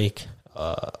 Drake,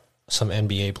 some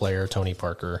NBA player, Tony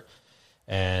Parker,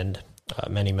 and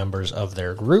many members of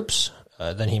their groups.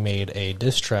 Then he made a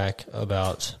diss track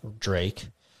about Drake,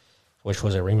 which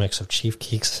was a remix of Chief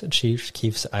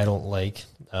Keef's I Don't Like.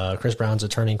 Chris Brown's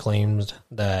attorney claimed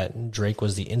that Drake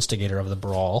was the instigator of the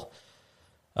brawl.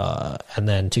 And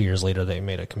then 2 years later, they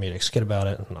made a comedic skit about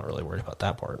it. I'm not really worried about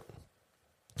that part.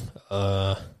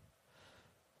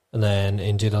 And then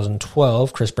in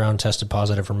 2012, Chris Brown tested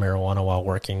positive for marijuana while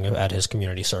working at his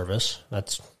community service.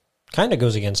 That's kind of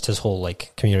goes against his whole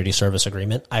community service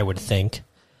agreement, I would think.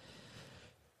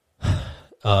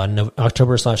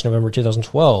 October/November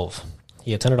 2012,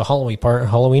 he attended a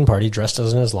Halloween party dressed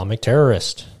as an Islamic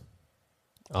terrorist.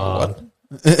 What?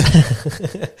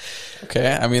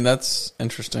 Okay, I mean that's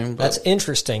interesting. That's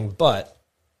interesting, but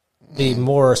the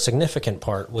more significant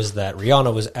part was that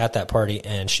Rihanna was at that party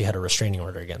and she had a restraining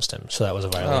order against him. So that was a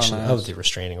violation of the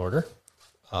restraining order.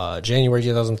 January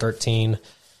 2013, him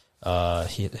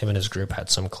and his group had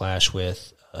some clash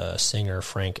with singer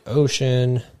Frank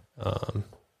Ocean.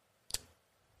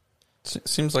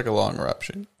 Seems like a long rap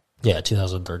sheet. Yeah,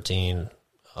 2013.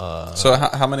 So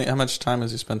how much time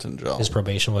has he spent in jail? His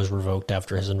probation was revoked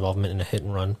after his involvement in a hit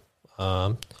and run.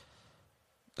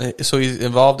 So he's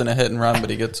involved in a hit and run, but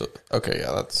he gets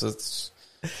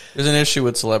there's an issue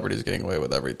with celebrities getting away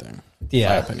with everything. Yeah, in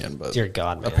my opinion, but dear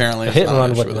God, man. Apparently, a hit and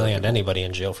run wouldn't land anybody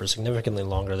in jail for significantly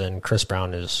longer than Chris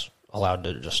Brown is allowed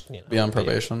to just be on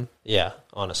probation. Yeah,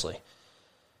 honestly.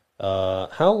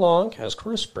 How long has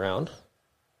Chris Brown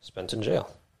spent in jail?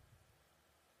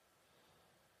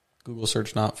 Google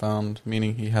search not found,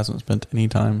 meaning he hasn't spent any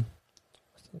time.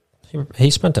 He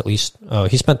spent he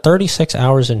spent 36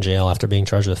 hours in jail after being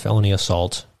charged with felony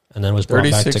assault, and then was brought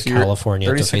back to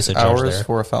California to face a judge there.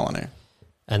 For a felony.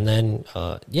 And then,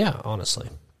 honestly.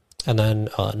 And then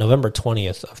November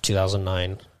 20th of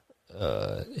 2009,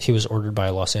 he was ordered by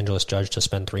a Los Angeles judge to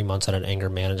spend 3 months at an anger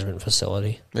management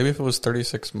facility. Maybe if it was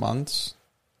 36 months,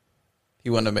 he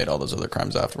wouldn't have made all those other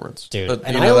crimes afterwards. Dude, but,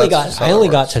 and I only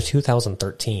got to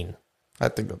 2013. I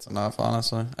think that's enough,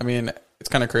 honestly. I mean, it's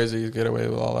kind of crazy you get away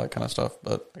with all that kind of stuff,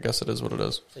 but I guess it is what it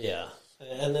is. Yeah,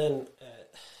 and then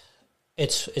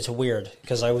it's weird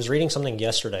because I was reading something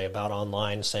yesterday about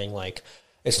online saying like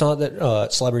it's not that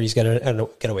celebrities get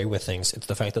away with things; it's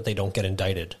the fact that they don't get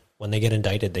indicted. When they get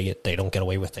indicted, they don't get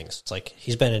away with things. It's like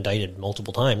he's been indicted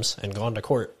multiple times and gone to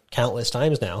court countless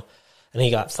times now, and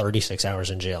he got 36 hours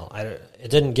in jail.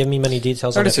 It didn't give me many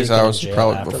details. 36 hours is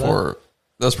probably before.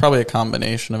 That's probably a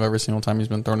combination of every single time he's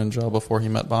been thrown in jail before he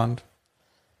met bond.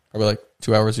 Probably like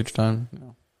 2 hours each time. You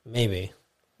know. Maybe.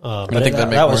 I think that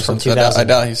makes more sense. I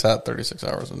doubt he sat 36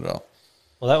 hours in jail.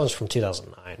 Well, that was from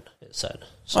 2009, it said.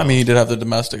 So, I mean, he did have the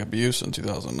domestic abuse in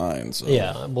 2009. So.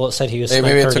 Yeah, well, it said he was spent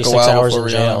maybe 36 hours in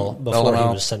jail before he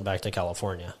was sent back to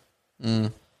California.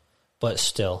 But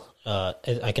still,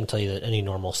 I can tell you that any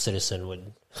normal citizen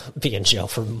would be in jail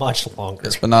for much longer.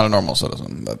 Yes, but not a normal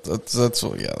citizen. That's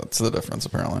the difference,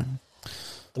 apparently.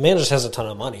 The man just has a ton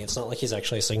of money. It's not like he's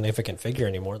actually a significant figure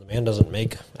anymore. The man doesn't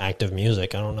make active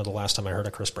music. I don't know the last time I heard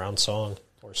a Chris Brown song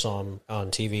or saw him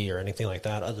on TV or anything like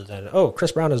that other than, oh,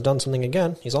 Chris Brown has done something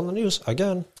again. He's on the news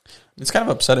again. It's kind of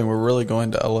upsetting. We're really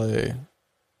going to L.A.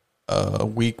 A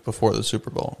week before the Super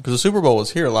Bowl. Because the Super Bowl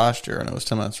was here last year, and it was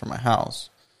 10 minutes from my house.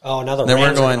 Oh, now the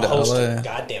Rams are going to host LA. a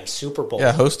goddamn Super Bowl.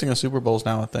 Yeah, hosting a Super Bowl is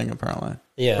now a thing, apparently.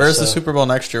 Yeah. Where's the Super Bowl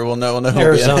next year? We'll know.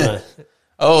 Arizona.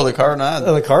 Oh, the Cardinals.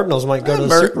 The Cardinals might go to the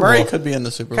Super Bowl. Murray could be in the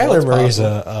Super Bowl. Kyler Murray's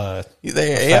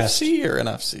AFC or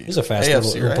NFC? He's a fast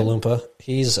AFC, little Oompa Loompa.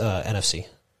 He's NFC.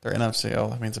 They're NFC. Oh,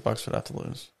 that means the Bucs would have to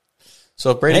lose.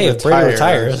 So if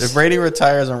Brady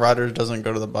retires and Rodgers doesn't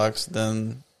go to the Bucs,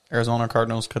 then Arizona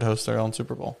Cardinals could host their own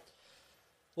Super Bowl.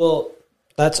 Well,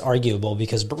 that's arguable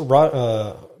because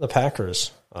the Packers,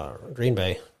 Green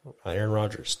Bay, Aaron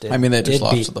Rodgers did. I mean, they just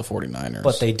lost to the 49ers.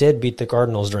 But they did beat the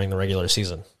Cardinals during the regular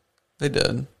season. They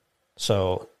did.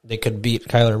 So they could beat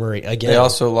Kyler Murray again. They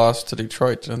also lost to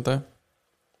Detroit, didn't they?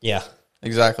 Yeah.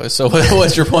 Exactly. So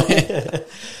what's your point?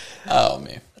 Oh,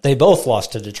 man. They both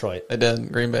lost to Detroit. They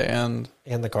did. Green Bay and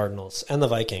the Cardinals and the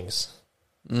Vikings.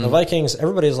 The Vikings,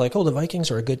 everybody's like, oh, the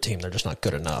Vikings are a good team. They're just not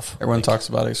good enough. Everyone talks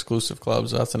about exclusive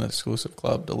clubs. That's an exclusive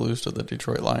club to lose to the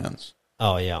Detroit Lions.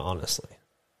 Oh, yeah, honestly.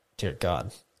 Dear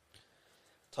God.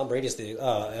 Tom Brady's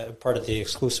the part of the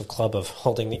exclusive club of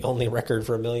holding the only record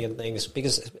for a million things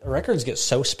because records get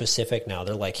so specific now.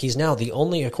 They're like, he's now the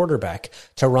only quarterback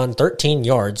to run 13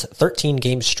 yards, 13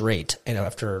 games straight. And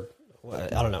after, I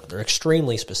don't know, they're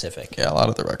extremely specific. Yeah, a lot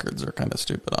of the records are kind of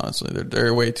stupid, honestly.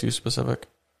 They're way too specific.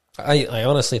 I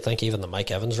honestly think even the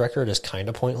Mike Evans record is kind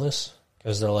of pointless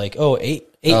because they're like, oh, eight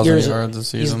years. Yards a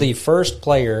season. He's the first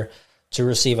player to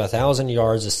receive 1,000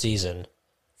 yards a season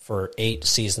for 8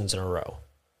 seasons in a row.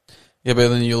 Yeah, but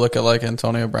then you look at like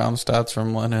Antonio Brown's stats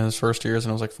from in his first years, and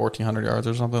it was like 1,400 yards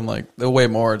or something. Like way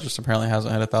more. Just apparently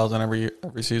hasn't hit 1,000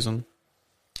 every season.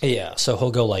 Yeah, so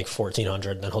he'll go like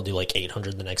 1,400, and then he'll do like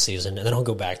 800 the next season, and then he'll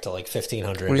go back to like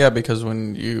 1,500. Well, yeah, because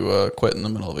when you quit in the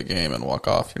middle of a game and walk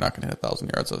off, you're not going to hit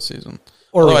 1,000 yards that season.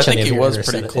 Or I think he was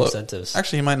pretty close. Incentives.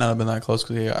 Actually, he might not have been that close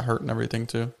because he got hurt and everything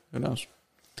too. Who knows?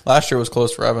 Last year was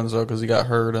close for Evans though because he got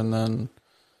hurt and then,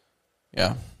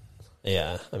 yeah.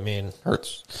 Yeah, I mean,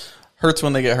 hurts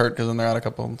when they get hurt because then they're out a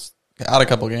couple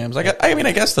games. I mean,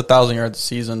 I guess the 1,000 yards a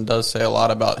season does say a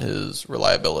lot about his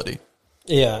reliability.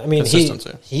 Yeah, I mean, he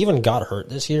even got hurt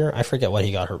this year. I forget what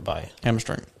he got hurt by.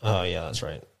 Hamstring. Oh yeah, that's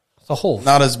right. The whole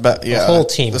not as bad. Yeah, the whole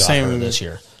team got hurt this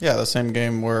year. Yeah, the same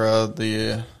game where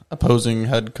the opposing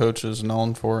head coach is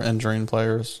known for injuring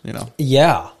players. You know.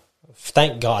 Yeah,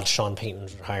 thank God Sean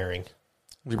Payton's retiring.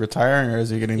 Is he retiring, or is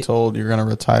he getting told you're going to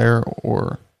retire,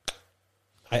 or?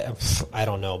 I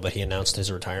don't know, but he announced his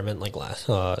retirement like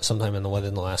sometime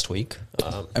within the last week.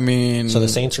 I mean, so the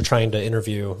Saints are trying to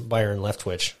interview Byron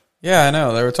Leftwich. Yeah, I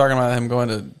know. They were talking about him going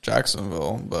to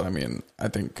Jacksonville, but I mean, I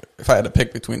think if I had to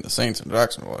pick between the Saints and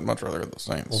Jacksonville, I'd much rather go to the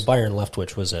Saints. Well, Byron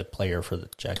Leftwich was a player for the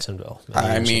Jacksonville.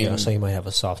 I mean, ago, so you might have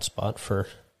a soft spot for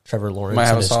Trevor Lawrence. Might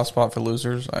have a soft spot for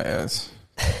losers. I guess.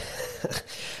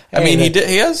 I mean,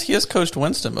 he has coached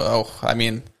Winston, but I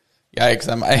mean,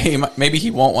 yikes! Maybe he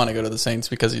won't want to go to the Saints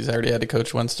because he's already had to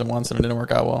coach Winston once and it didn't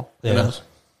work out well. Yeah. Who knows?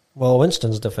 Well,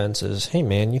 Winston's defense is, hey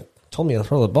man, you told me to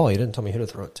throw the ball. You didn't tell me who to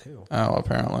throw it to. Oh,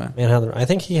 apparently. Man, I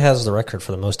think he has the record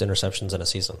for the most interceptions in a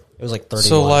season. It was like 31.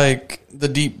 So, like, the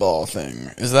deep ball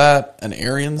thing, is that an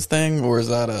Arians thing, or is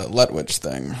that a Leftwich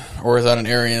thing? Or is that an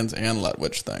Arians and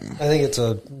Leftwich thing? I think it's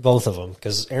both of them,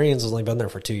 because Arians has only been there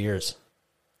for 2 years.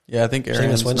 Yeah, I think Jameis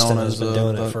Arians Winston known has as been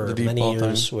doing it for the deep many ball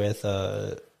years thing. with,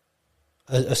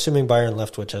 assuming Byron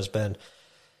Leftwich has been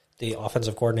the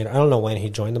offensive coordinator. I don't know when he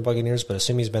joined the Buccaneers, but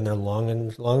assuming he's been there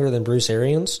longer than Bruce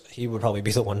Arians, he would probably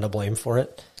be the one to blame for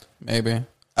it. Maybe.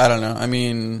 I don't know. I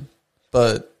mean,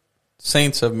 but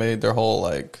Saints have made their whole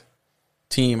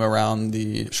team around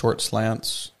the short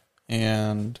slants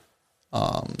and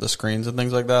the screens and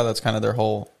things like that. That's kind of their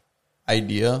whole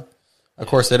idea. Of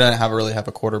course, they didn't really have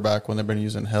a quarterback when they've been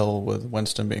using Hill with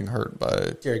Winston being hurt.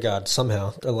 But Dear God,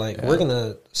 somehow they're like, we're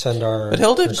gonna send our. But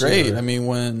Hill did receiver. great. I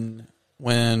mean,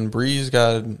 when Breeze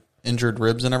got injured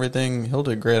ribs and everything, Hill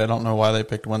did great. I don't know why they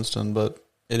picked Winston, but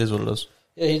it is what it is.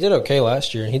 Yeah, he did okay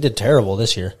last year, and he did terrible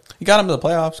this year. He got him to the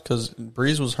playoffs because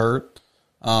Breeze was hurt.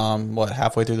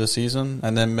 Halfway through the season,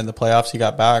 and then in the playoffs he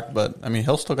got back. But I mean,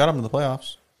 Hill still got him to the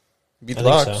playoffs. He beat the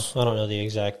I think Bucks. so. I don't know the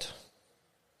exact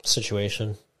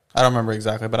situation. I don't remember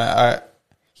exactly, but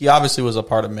he obviously was a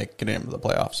part of getting him to the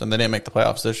playoffs, and they didn't make the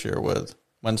playoffs this year with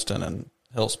Winston and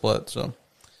Hill split. So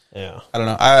Yeah, I don't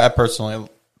know. I personally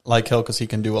like Hill because he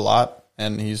can do a lot,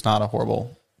 and he's not a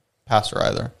horrible passer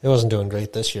either. he wasn't doing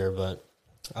great this year, but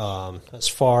as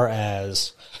far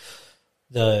as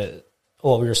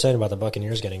what we were saying about the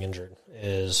Buccaneers getting injured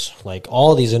is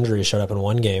all of these injuries showed up in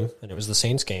one game, and it was the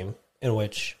Saints game in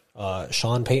which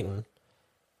Sean Payton,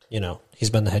 he's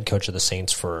been the head coach of the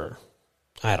Saints for,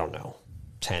 I don't know,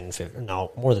 10, 15,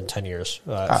 no, more than 10 years.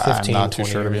 15, I'm not too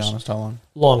 20 sure, to be years. honest, how long.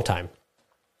 Long time.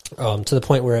 To the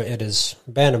point where it has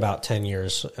been about 10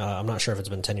 years. I'm not sure if it's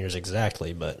been 10 years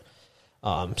exactly, but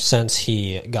since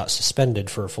he got suspended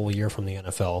for a full year from the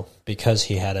NFL because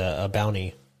he had a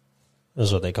bounty,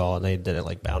 is what they call it. They did it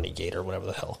like Bounty Gate or whatever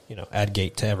the hell, add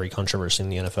gate to every controversy in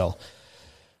the NFL.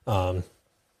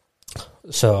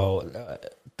 So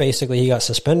basically, he got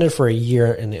suspended for a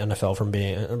year in the NFL from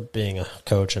being a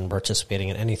coach and participating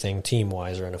in anything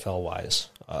team-wise or NFL-wise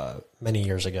many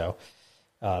years ago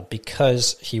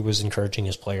because he was encouraging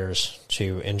his players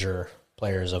to injure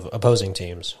players of opposing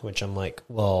teams, which I'm like,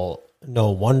 well,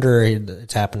 no wonder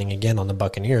it's happening again on the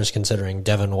Buccaneers considering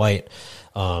Devin White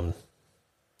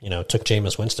took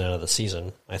Jameis Winston out of the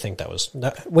season. I think that was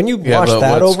when you watch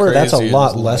that over. That's a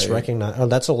lot less recognized.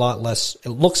 That's a lot less. It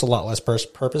looks a lot less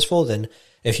purposeful than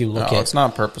if you look at. It's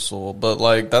not purposeful, but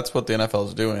that's what the NFL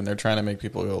is doing. They're trying to make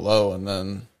people go low, and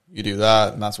then you do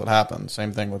that, and that's what happens.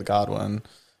 Same thing with Godwin.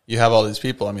 You have all these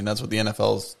people. I mean, that's what the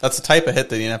NFL's. That's the type of hit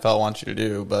that the NFL wants you to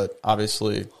do. But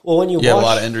obviously, when you have a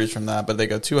lot of injuries from that. But they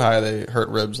go too high, they hurt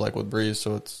ribs, like with Breeze.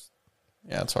 So it's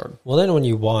hard. Well, then when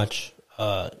you watch.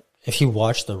 If you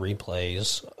watch the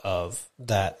replays of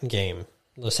that game,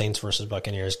 the Saints versus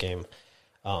Buccaneers game,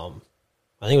 I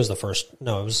think it was the first.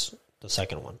 No, it was the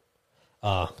second one.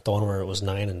 The one where it was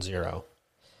 9-0.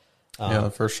 The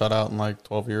first shutout in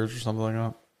 12 years or something like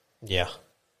that. Yeah,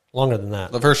 longer than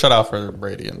that. The first shutout for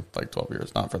Brady in 12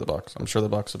 years, not for the Bucs. I'm sure the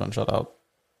Bucs have been shut out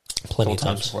plenty of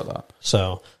times before that.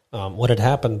 So what had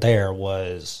happened there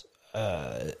was,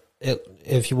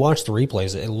 if you watch the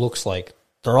replays, it looks like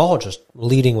they're all just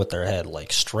leading with their head,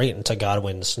 straight into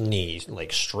Godwin's knee,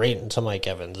 straight into Mike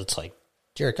Evans. It's like,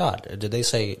 dear God, did they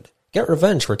say, get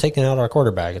revenge for taking out our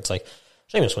quarterback? It's like,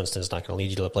 Jameis Winston's not going to lead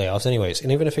you to the playoffs anyways.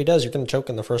 And even if he does, you're going to choke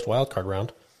in the first wild card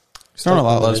round. He's thrown a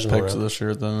lot less picks this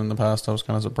year than in the past. I was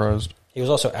kind of surprised. He was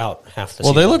also out half the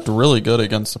season. Well, they looked really good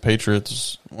against the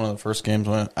Patriots. One of the first games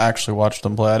when I actually watched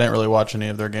them play. I didn't really watch any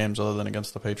of their games other than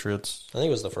against the Patriots. I think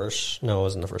it was the first. No, it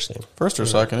wasn't the first game. First or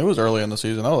second. It was early in the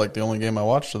season. That was the only game I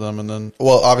watched of them. And then,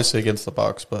 obviously against the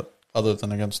Bucs, but other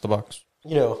than against the Bucs.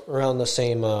 Around the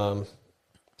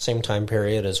same time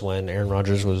period as when Aaron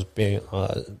Rodgers was being,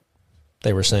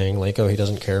 they were saying he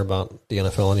doesn't care about the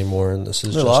NFL anymore, and this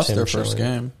is they just lost him their first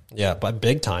game. Yeah, but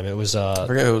big time. It was I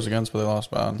forget who it was against, but they lost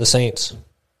bad. the Saints.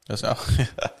 It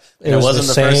the wasn't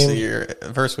the first same- year.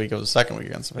 First week, it was the second week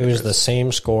against the It was Patriots. the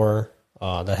same score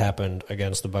that happened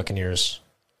against the Buccaneers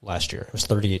last year. It was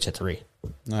 38-3,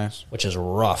 Nice. which is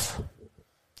rough,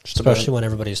 especially when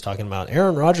everybody's talking about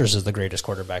Aaron Rodgers is the greatest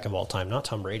quarterback of all time, not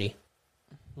Tom Brady.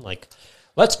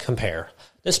 Let's compare.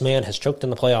 This man has choked in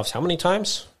the playoffs how many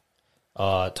times?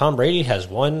 Tom Brady has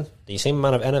won the same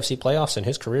amount of NFC playoffs in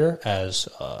his career as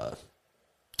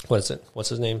what is it? What's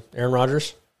his name? Aaron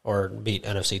Rodgers, or beat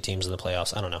NFC teams in the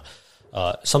playoffs? I don't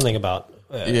know. Something about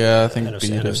I think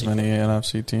beat as many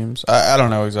NFC teams. I don't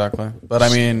know exactly, but I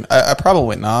mean, I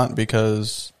probably not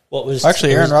because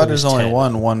Aaron Rodgers only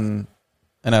won one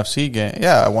NFC game.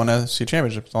 Yeah, one NFC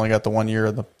championship. He's only got the 1 year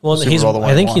of the Super Bowl.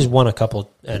 I think he's won a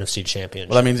couple NFC championships.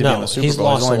 Well, that means he's in the Super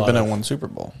Bowl. He's only been in one. one Super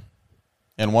Bowl.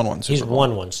 And won one Super He's Bowl.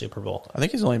 won one Super Bowl. I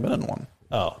think he's only been in one.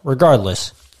 Oh,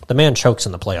 regardless, the man chokes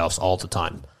in the playoffs all the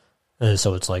time. And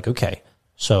so it's okay.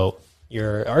 So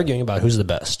you're arguing about who's the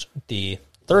best. The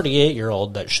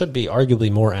 38-year-old that should be arguably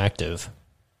more active,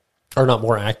 or not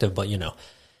more active, but,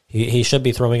 he should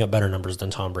be throwing up better numbers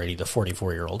than Tom Brady, the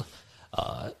 44-year-old.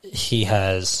 He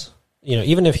has,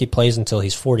 even if he plays until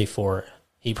he's 44,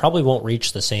 he probably won't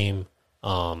reach the same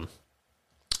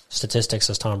statistics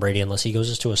as Tom Brady unless he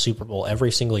goes to a Super Bowl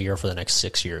every single year for the next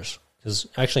 6 years. Because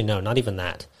actually, no, not even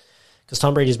that. Because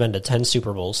Tom Brady's been to 10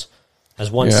 Super Bowls,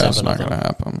 has won 7 of them. Yeah, it's not going to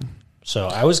happen. So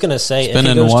I was going to say... He's been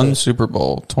in one Super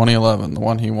Bowl, 2011, the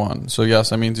one he won. So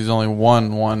yes, that means he's only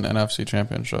won one NFC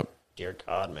championship. Dear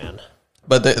God, man.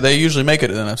 But they usually make it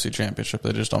to the NFC championship.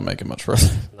 They just don't make it much further.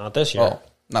 Not this year. Well,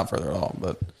 not further at all.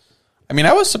 But,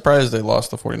 I was surprised they lost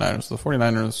the 49ers. The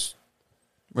 49ers,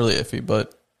 really iffy,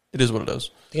 but it is what it is.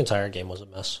 The entire game was a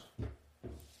mess.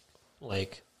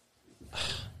 It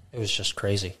was just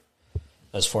crazy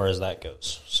as far as that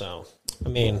goes. So,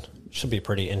 should be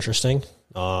pretty interesting.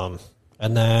 And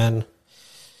then,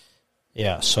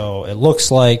 so it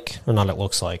looks like, or not it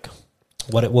looks like,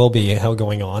 what it will be how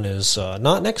going on is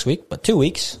not next week, but 2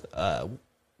 weeks,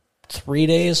 3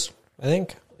 days, I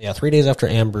think. Yeah, 3 days after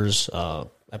Amber's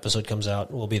episode comes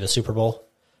out will be the Super Bowl.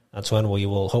 That's when we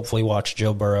will hopefully watch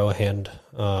Joe Burrow and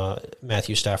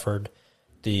Matthew Stafford,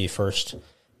 the first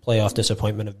playoff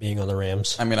disappointment of being on the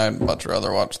Rams. I'd much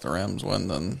rather watch the Rams win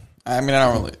than... I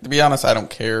don't really... To be honest, I don't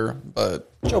care, but...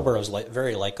 Joe Burrow's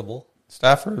very likable.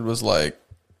 Stafford was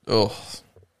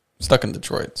stuck in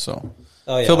Detroit, so...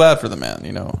 Oh, yeah. Feel bad for the man,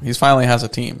 He finally has a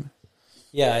team.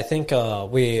 Yeah, I think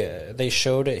they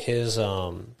showed his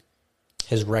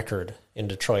record in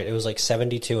Detroit. It was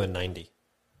 72-90.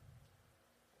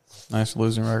 Nice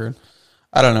losing record.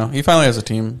 I don't know. He finally has a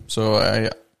team, so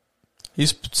he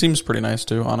seems pretty nice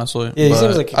too, honestly. Yeah, he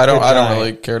seems like I don't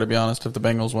really care, to be honest, if the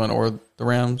Bengals win or the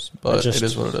Rams, but it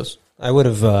is what it is. I would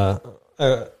have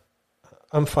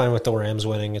I'm fine with the Rams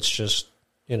winning. It's just,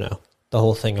 the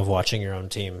whole thing of watching your own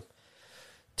team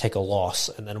take a loss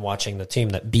and then watching the team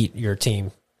that beat your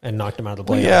team and knocked them out of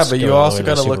the playoffs. Yeah, but you also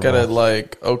got to look at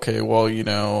it okay,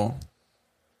 well,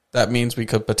 that means we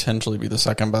could potentially be the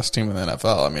second best team in the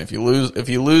NFL. If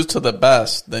you lose to the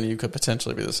best, then you could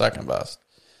potentially be the second best.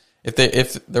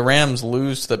 If the Rams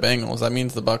lose to the Bengals, that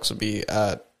means the Bucs would be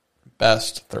at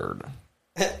best third.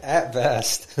 At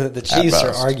best, the Chiefs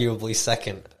are arguably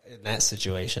second in that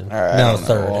situation. Right, no,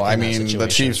 third. Well, the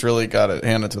Chiefs really got it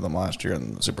handed to them last year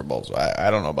in the Super Bowl, so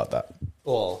I don't know about that.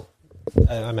 Well,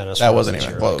 I meant that wasn't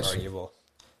even close. Arguable.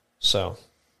 So,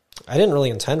 I didn't really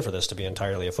intend for this to be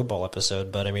entirely a football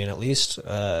episode, but at least it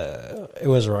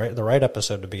was the right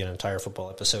episode to be an entire football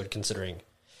episode, considering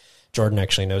Jordan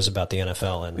actually knows about the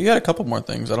NFL. And you had a couple more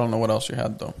things. I don't know what else you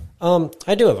had though.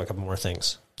 I do have a couple more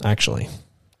things actually.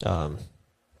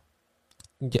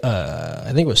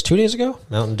 I think it was 2 days ago,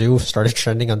 Mountain Dew started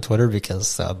trending on Twitter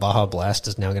because Baja Blast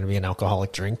is now going to be an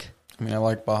alcoholic drink. I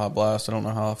like Baja Blast. I don't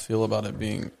know how I feel about it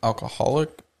being alcoholic.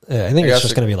 I think it's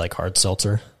just going to be like hard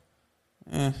seltzer.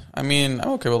 I'm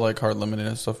okay with hard lemonade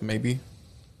and stuff maybe,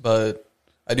 but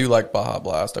I do like Baja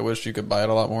Blast. I wish you could buy it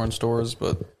a lot more in stores,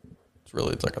 but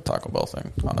it's like a Taco Bell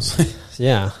thing, honestly.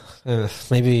 Yeah,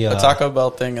 maybe a Taco Bell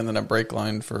thing and then a break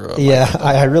line for.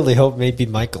 I really hope maybe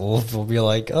Michael will be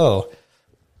like, oh,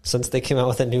 since they came out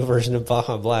with a new version of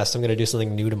Baja Blast, I'm going to do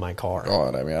something new to my car.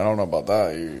 God, I don't know about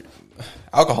that.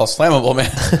 Alcohol's flammable,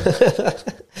 man.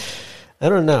 I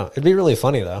don't know. It'd be really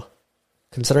funny though,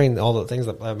 considering all the things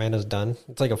that man has done.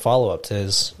 It's like a follow up to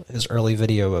his early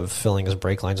video of filling his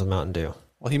brake lines with Mountain Dew.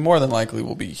 Well, he more than likely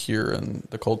will be here in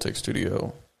the Cold Take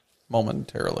studio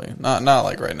momentarily. Not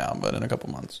right now, but in a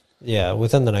couple months. Yeah,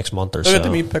 within the next month or so. So get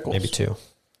to meet Pickles. Maybe 2.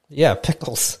 Yeah,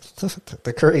 Pickles.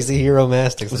 The crazy hero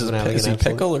Mastix. Is he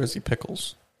Pickle or is he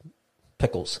Pickles?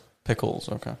 Pickles. Pickles,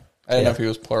 okay. I didn't know if he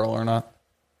was plural or not.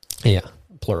 Yeah,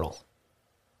 plural.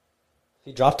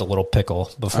 He dropped a little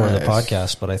pickle before the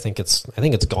podcast, but I think it's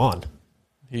gone.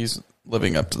 He's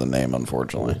living up to the name,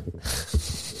 unfortunately.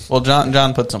 Well,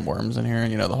 John put some worms in here,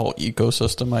 the whole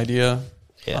ecosystem idea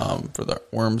for the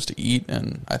worms to eat,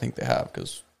 and I think they have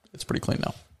because it's pretty clean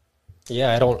now.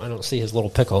 Yeah, I don't see his little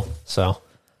pickle, so...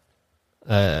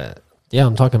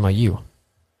 I'm talking about you.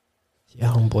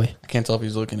 Yeah, homeboy. I can't tell if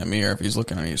he's looking at me or if he's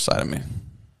looking on each side of me.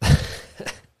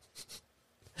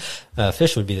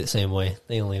 Fish would be the same way.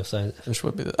 They only have size. Fish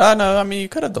would be no, you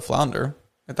could have the flounder.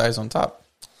 It dies on top.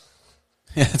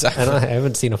 Yeah, exactly. I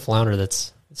haven't seen a flounder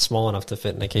that's small enough to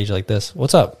fit in a cage like this.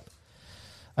 What's up?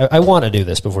 I want to do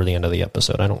this before the end of the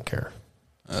episode. I don't care.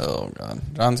 Oh, God.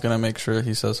 John's going to make sure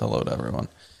he says hello to everyone.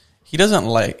 He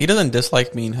doesn't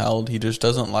dislike being held. He just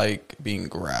doesn't like being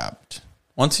grabbed.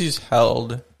 Once he's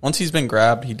been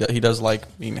grabbed, he does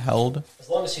like being held. As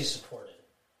long as he's supported.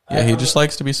 Yeah, he just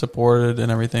likes to be supported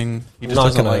and everything. He just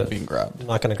doesn't like being grabbed. I'm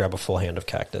not going to grab a full hand of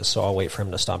cactus, so I'll wait for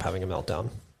him to stop having a meltdown.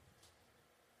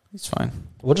 He's fine.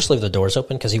 We'll just leave the doors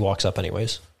open because he walks up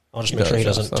anyways. I'll just make sure he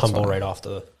doesn't tumble right off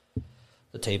the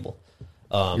table.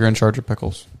 You're in charge of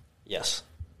Pickles. Yes.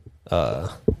 And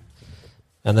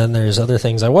then there's other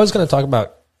things. I was going to talk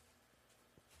about.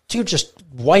 Dude just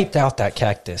wiped out that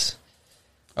cactus.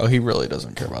 Oh, he really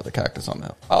doesn't care about the cactus on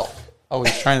that. Oh,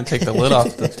 he's trying to take the lid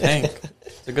off the tank.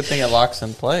 It's a good thing it locks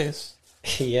in place.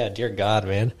 Yeah, dear God,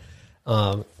 man.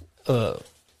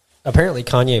 Apparently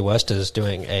Kanye West is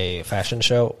doing a fashion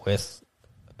show with,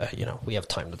 we have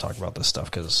time to talk about this stuff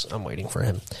because I'm waiting for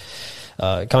him.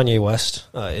 Kanye West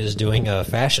is doing a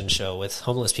fashion show with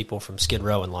homeless people from Skid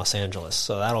Row in Los Angeles.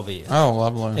 So that'll be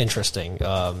lovely. Interesting.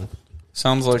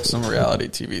 Sounds like some reality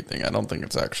TV thing. I don't think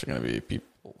it's actually going to be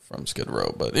people from Skid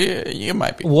Row, but it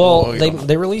might be. Well,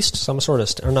 they released some sort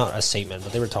of, or not a statement,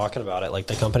 but they were talking about it. Like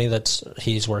the company that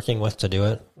he's working with to do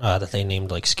it, that they named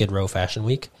like Skid Row Fashion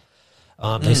Week.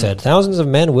 They said thousands of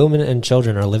men, women, and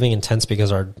children are living in tents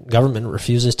because our government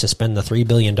refuses to spend the $3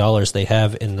 billion they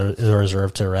have in the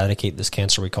reserve to eradicate this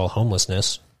cancer we call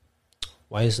homelessness.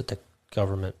 Why is it the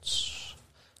government's?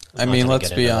 I mean,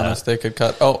 let's be honest. They could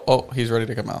cut. Oh, he's ready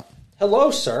to come out.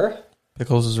 Hello, sir.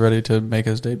 Pickles is ready to make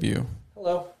his debut.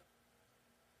 Hello.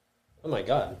 Oh my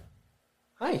God.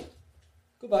 Hi.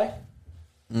 Goodbye.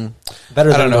 Better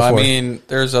than I don't know. before. I mean,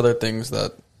 there's other things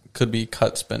that could be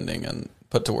cut spending and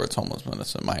put towards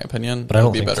homelessness, in my opinion. But I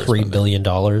don't think $3 billion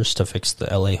to fix the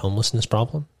LA homelessness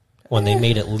problem when they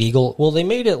made it legal. Well, they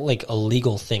made it like a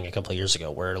legal thing a couple of years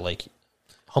ago where like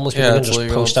homeless people can just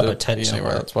post up a tent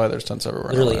somewhere. That's why there's tents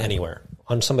everywhere. Literally anywhere.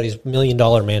 On somebody's $1 million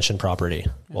mansion property.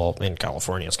 Well, in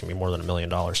California, it's going to be more than $1 million.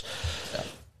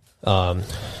 Yeah.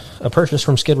 A purchase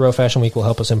from Skid Row Fashion Week will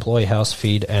help us employ, house,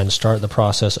 feed, and start the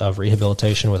process of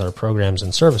rehabilitation with our programs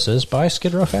and services by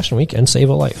Skid Row Fashion Week and save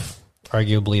a life.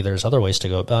 Arguably, there's other ways to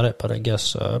go about it, but I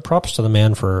guess props to the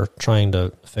man for trying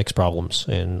to fix problems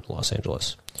in Los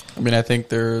Angeles. I mean, I think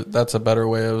that's a better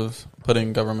way of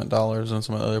putting government dollars than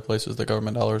some of the other places that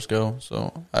government dollars go,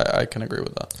 so I can agree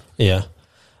with that. Yeah.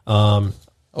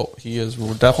 He is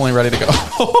definitely ready to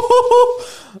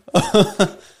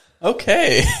go.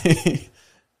 Okay.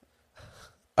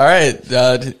 All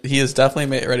right. He is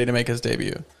definitely ready to make his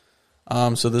debut.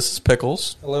 So this is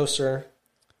Pickles. Hello, sir.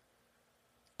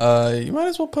 You might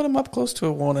as well put him up close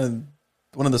to one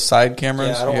of the side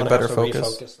cameras so you get better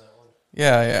focus. Refocus that one.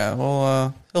 Yeah.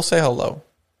 Well, he'll say hello.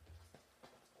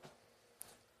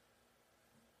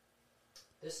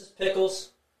 This is Pickles.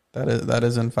 That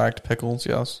is in fact Pickles.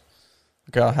 Yes.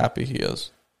 Look how happy he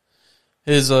is.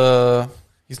 He's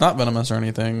not venomous or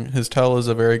anything. His tail is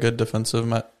a very good defensive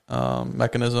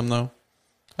mechanism, though.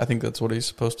 I think that's what he's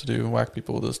supposed to do: whack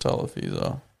people with his tail if he's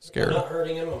scared. I'm not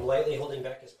hurting him. I'm lightly holding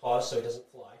back his paws so he doesn't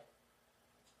fly.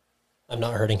 I'm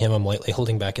not hurting him. I'm lightly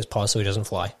holding back his paws so he doesn't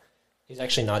fly. He's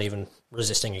actually not even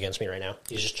resisting against me right now.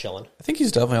 He's just chilling. I think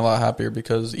he's definitely a lot happier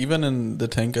because even in the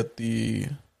tank at the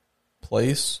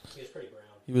place,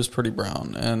 he was pretty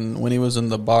brown. And when he was in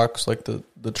the box, like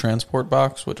the transport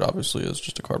box, which obviously is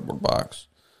just a cardboard box,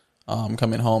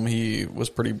 coming home, he was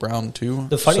pretty brown too.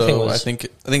 The funny thing was, I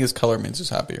think his color means he's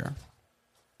happier.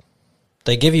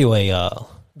 They give you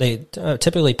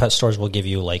typically pet stores will give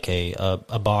you like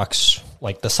a box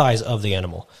like the size of the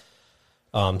animal.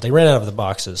 They ran out of the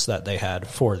boxes that they had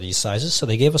for these sizes, so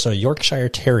they gave us a Yorkshire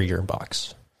Terrier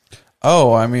box.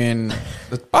 Oh, I mean,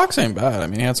 the box ain't bad. I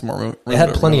mean, he had some more room. It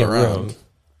had plenty of room.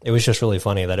 It was just really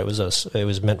funny that it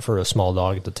was meant for a small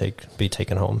dog to be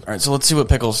taken home. All right, so let's see what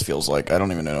Pickles feels like. I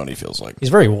don't even know what he feels like. He's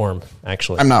very warm,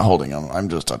 actually. I'm not holding him. I'm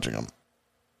just touching him.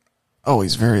 Oh,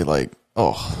 he's very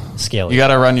scaly. You got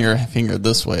to run your finger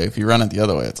this way. If you run it the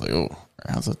other way, it's like,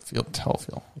 how's it feel?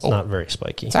 It's not very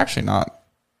spiky. It's actually not.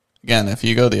 Again, if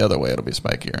you go the other way, it'll be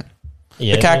spikier.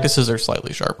 Yeah, the cactuses are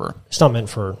slightly sharper. It's not meant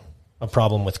for a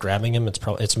problem with grabbing him.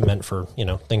 It's meant for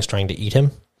things trying to eat him.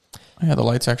 Yeah, the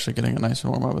light's actually getting nice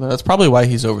and warm over there. That's probably why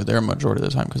he's over there majority of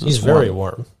the time because he's very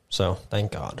warm. So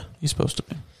thank God he's supposed to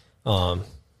be.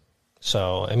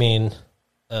 So I mean,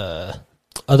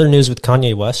 other news with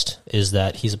Kanye West is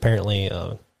that he's apparently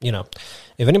if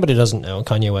anybody doesn't know,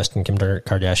 Kanye West and Kim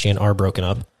Kardashian are broken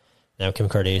up now. Kim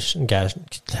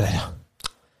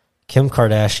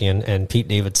Kardashian and Pete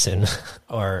Davidson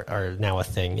are now a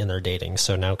thing and they're dating.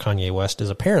 So now Kanye West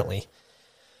is apparently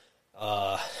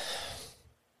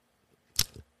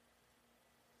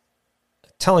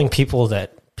telling people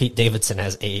that Pete Davidson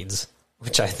has AIDS,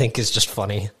 which I think is just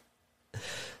funny.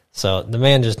 So the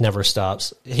man just never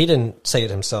stops. He didn't say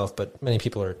it himself, but many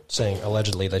people are saying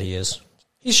allegedly that he is.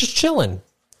 He's just chilling.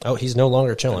 Oh, he's no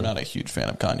longer I'm chilling. not a huge fan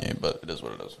of Kanye, but it is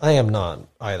what it is. I am not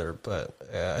either, but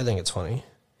I think it's funny.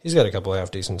 He's got a couple of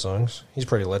half-decent songs. He's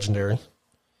pretty legendary.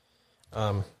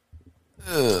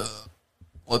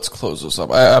 Let's close this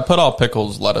up. I put all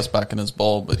Pickles lettuce back in his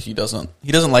bowl, but he doesn't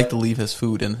like to leave his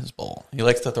food in his bowl. He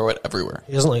likes to throw it everywhere.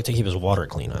 He doesn't like to keep his water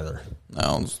clean either.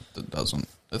 No, it doesn't.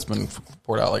 It's been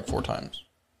poured out like 4 times.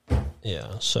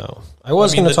 Yeah, so I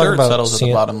was going to the talk dirt about settles at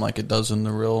the bottom like it does in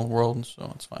the real world,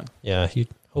 so it's fine. Yeah,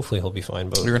 hopefully he'll be fine.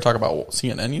 But You're going to talk about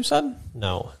CNN, you said?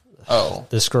 No. Oh.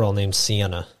 This girl named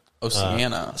Sienna. Oh,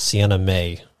 Sienna. Sienna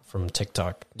May from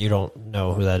TikTok. You don't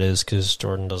know who that is because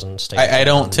Jordan doesn't stay. I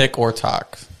don't tick or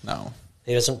talk. No.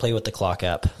 He doesn't play with the clock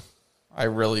app. I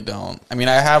really don't. I mean,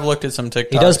 I have looked at some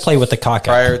TikToks. He does play with the cock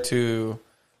prior app. to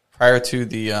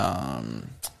the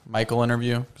Michael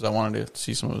interview because I wanted to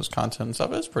see some of his content and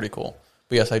stuff. It's pretty cool.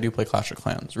 But yes, I do play Clash of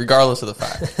Clans, regardless of the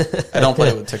fact. I don't play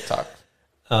it with TikTok.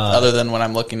 Other than when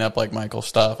I'm looking up like Michael's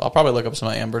stuff. I'll probably look up some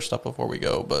of Amber stuff before we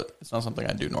go, but it's not something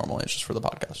I do normally. It's just for the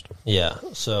podcast. Yeah,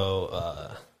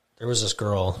 so there was this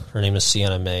girl. Her name is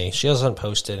Sienna May. She hasn't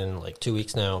posted in like 2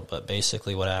 weeks now, but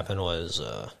basically what happened was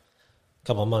a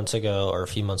couple months ago or a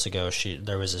few months ago,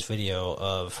 there was this video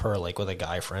of her like with a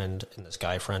guy friend, and this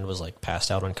guy friend was like passed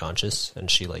out unconscious, and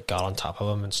she like got on top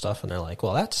of him and stuff, and they're like,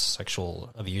 well, that's sexual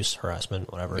abuse,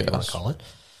 harassment, whatever you want to call it.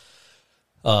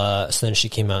 So then she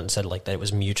came out and said like that it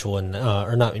was mutual and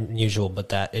or not mutual, but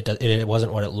that it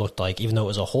wasn't what it looked like, even though it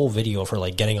was a whole video of her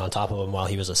like getting on top of him while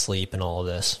he was asleep and all of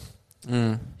this.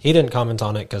 He didn't comment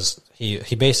on it because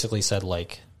he basically said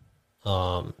like,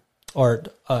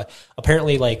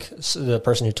 apparently like the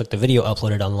person who took the video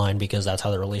uploaded online because that's how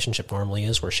the relationship normally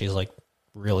is, where she's like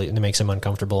really it makes him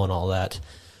uncomfortable and all that.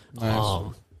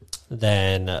 Nice.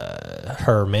 Then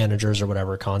her managers or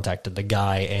whatever contacted the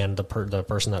guy and the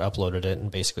person that uploaded it and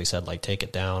basically said like take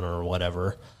it down or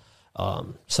whatever.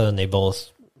 So then they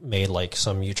both made like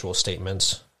some mutual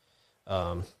statements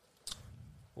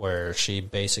where she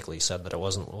basically said that it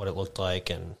wasn't what it looked like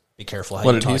and be careful how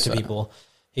you talk to people.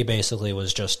 He basically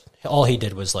was just all he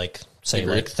did was like say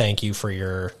like thank you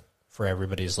for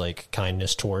everybody's like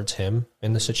kindness towards him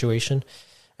in the situation,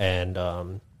 and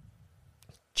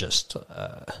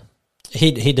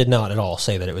He did not at all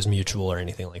say that it was mutual or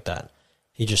anything like that.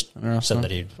 He just said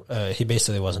that he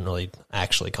basically wasn't really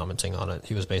actually commenting on it.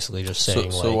 He was basically just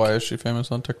saying so why is she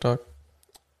famous on TikTok?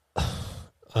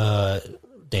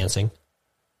 Dancing.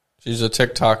 She's a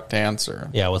TikTok dancer.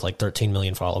 Yeah, with like 13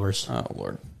 million followers. Oh,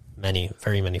 Lord.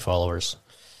 Very many followers.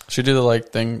 She did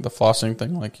the flossing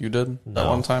thing like you did that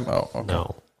one time? Oh, okay.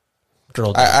 No.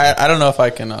 Girl, I don't know if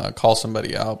I can call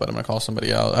somebody out, but I'm going to call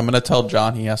somebody out. I'm going to tell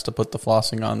John he has to put the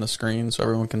flossing on the screen so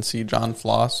everyone can see John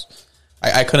floss.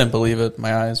 I couldn't believe it,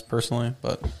 my eyes, personally,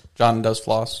 but John does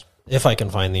floss. If I can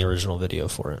find the original video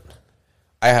for it.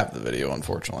 I have the video,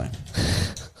 unfortunately.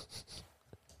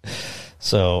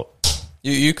 So...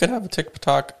 You could have a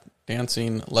TikTok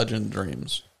dancing legend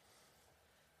dreams.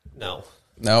 No.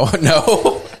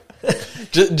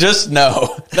 Just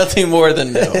no. Nothing more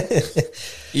than no.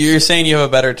 You're saying you have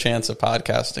a better chance of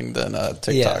podcasting than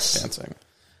TikTok dancing.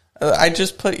 I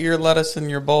just put your lettuce in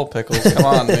your bowl, Pickles. Come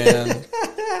on, man.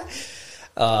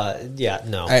 Yeah,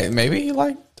 no. Maybe he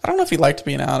liked... I don't know if he liked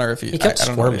being out or if he... He kept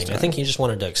squirming. I think he just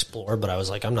wanted to explore, but I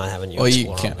was like, I'm not having you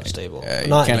explore on this table. Yeah,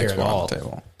 not can't here explore at all. on the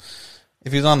table.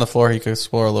 If he's on the floor, he could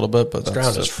explore a little bit, but the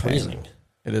ground is freezing.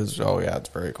 It is. Oh, yeah, it's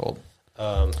very cold.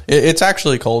 It's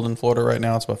actually cold in Florida right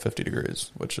now. It's about 50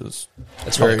 degrees, which is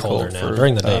it's very colder cold now.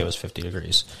 During the day, it was 50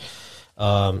 degrees.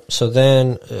 So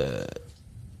then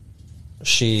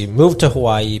she moved to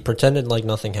Hawaii, pretended like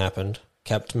nothing happened,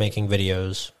 kept making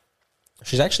videos.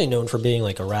 She's actually known for being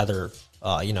like a rather,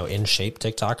 in shape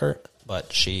TikToker,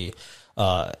 but she,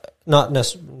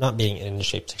 not being an in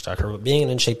shape TikToker, but being an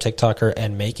in shape TikToker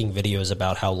and making videos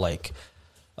about how like,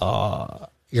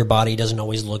 your body doesn't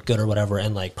always look good or whatever,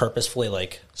 and like purposefully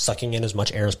like sucking in as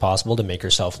much air as possible to make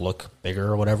yourself look bigger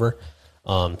or whatever.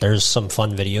 There's some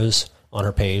fun videos on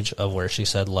her page of where she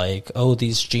said like, "Oh,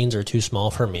 these jeans are too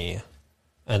small for me,"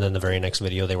 and then the very next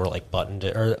video they were like buttoned,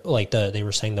 or like they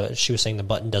were saying that she was saying the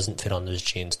button doesn't fit on those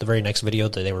jeans. The very next video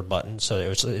that they were buttoned, so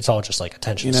it's all just like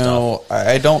attention stuff.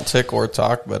 I don't tick or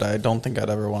talk, but I don't think I'd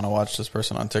ever want to watch this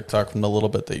person on TikTok from the little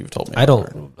bit that you've told me. I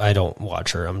don't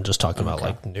watch her. I'm just talking about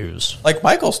like news. Like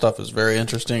Michael's stuff is very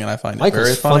interesting, and I find Michael's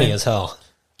it very funny as hell.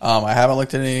 I haven't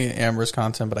looked at any Amber's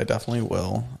content, but I definitely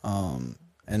will.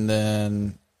 And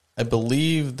then I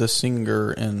believe the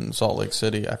singer in Salt Lake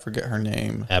City, I forget her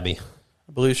name. Abby.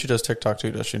 I believe she does TikTok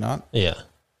too, does she not? Yeah.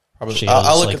 Probably. She has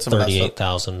I'll look like at some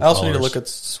 38,000 I also need to look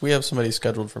at, we have somebody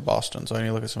scheduled for Boston, so I need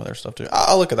to look at some of their stuff too.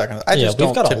 I'll look at that kind of, I just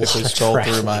don't typically scroll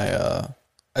through my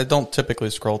I don't typically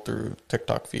scroll through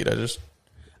TikTok feed.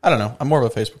 I don't know. I'm more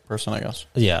of a Facebook person, I guess.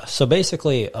 Yeah. So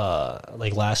basically,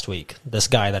 like last week, this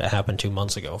guy that it happened 2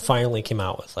 months ago finally came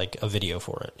out with like a video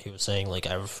for it. He was saying like,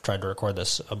 I've tried to record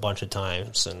this a bunch of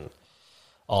times and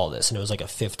all this. And it was like a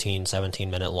 15, 17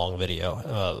 minute long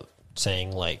video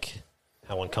saying like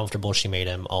how uncomfortable she made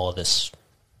him, all of this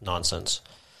nonsense.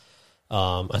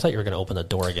 I thought you were going to open the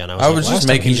door again. I was just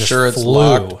making sure it's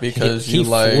locked because he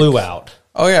flew out.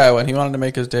 Oh yeah, when he wanted to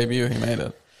make his debut, he made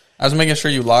it. I was making sure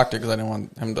you locked it because I didn't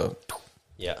want him to.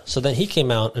 Yeah. So then he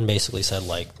came out and basically said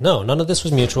like, no, none of this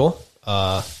was mutual.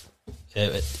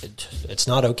 It's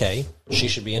not okay. She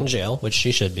should be in jail, which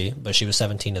she should be, but she was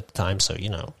 17 at the time, so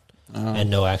and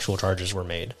no actual charges were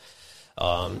made.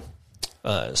 So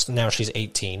now she's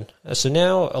 18. So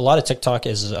now a lot of TikTok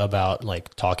is about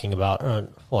like talking about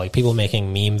like people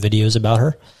making meme videos about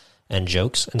her and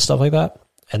jokes and stuff like that.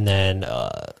 And then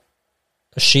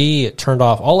she turned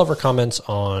off all of her comments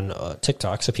on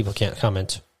TikTok, so people can't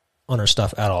comment on her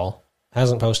stuff at all.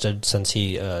 Hasn't posted since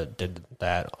he did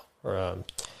that.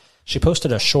 She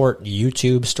posted a short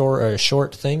YouTube story, or a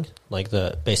short thing, like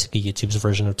the basically YouTube's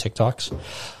version of TikToks,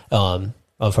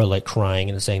 of her like crying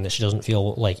and saying that she doesn't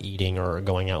feel like eating or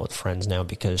going out with friends now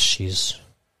because she's,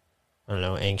 I don't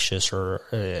know, anxious or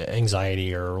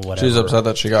anxiety or whatever. She's upset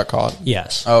that she got caught.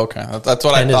 Yes. Oh, okay. That's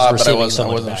what I thought, but I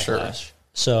wasn't sure.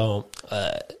 So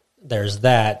there's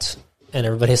that, and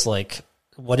everybody's like,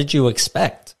 "What did you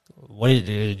expect? Do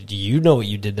you know what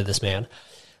you did to this man?"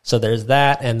 So there's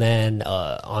that, and then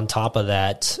on top of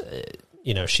that,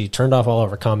 she turned off all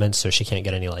of her comments, so she can't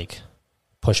get any like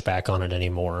pushback on it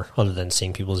anymore, other than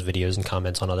seeing people's videos and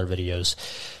comments on other videos.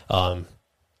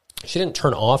 She didn't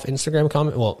turn off Instagram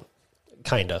comment. Well,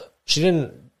 kind of. She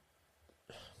didn't.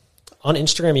 On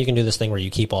Instagram, you can do this thing where you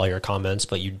keep all your comments,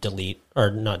 but you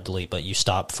but you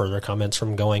stop further comments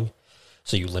from going.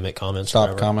 So you limit comments.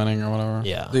 Stop commenting or whatever.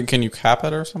 Yeah. Can you cap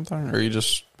it or something? Or you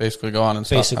just basically go on and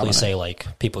stop basically commenting? Say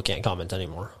like people can't comment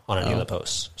anymore on any of the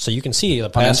posts. So you can see the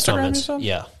past Instagram, comments. you said?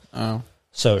 Yeah. Oh.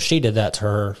 So she did that to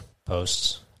her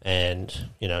posts, and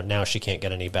now she can't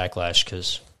get any backlash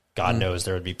because God knows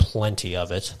there would be plenty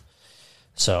of it.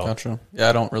 So gotcha. Yeah,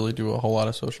 I don't really do a whole lot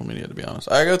of social media, to be honest.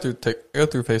 I go through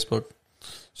Facebook,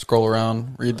 scroll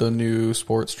around, read the new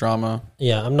sports drama.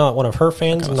 Yeah, I'm not one of her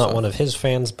fans. I'm not one of his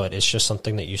fans, but it's just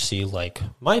something that you see. Like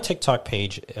my TikTok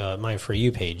page, my For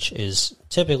You page is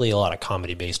typically a lot of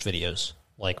comedy-based videos,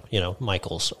 like,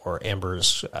 Michael's or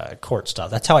Amber's court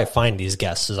stuff. That's how I find these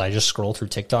guests, is I just scroll through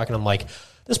TikTok and I'm like,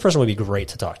 this person would be great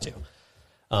to talk to.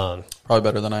 Probably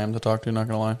better than I am to talk to, not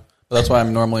going to lie. But that's why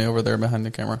I'm normally over there behind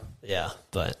the camera. Yeah,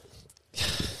 but,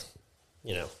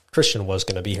 Christian was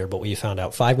going to be here, but we found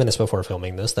out 5 minutes before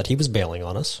filming this that he was bailing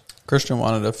on us. Christian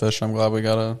wanted a fish. I'm glad we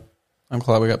got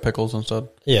Pickles instead.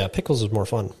 Yeah, Pickles is more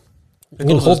fun.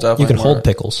 Pickles you can hold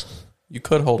Pickles. You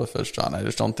could hold a fish, John. I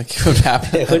just don't think it would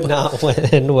happen. It would not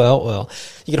win. Well,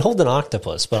 you could hold an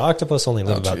octopus, but octopus only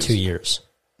live about 2 years.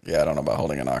 Yeah, I don't know about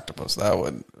holding an octopus. That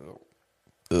would...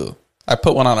 Ugh. I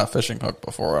put one on a fishing hook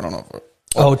before. I don't know if it...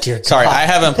 Oh, dear God. Sorry, I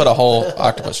haven't put a whole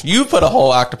octopus. You put a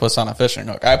whole octopus on a fishing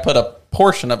hook. I put a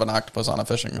portion of an octopus on a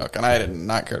fishing hook, and I did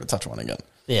not care to touch one again.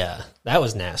 Yeah, that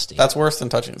was nasty. That's worse than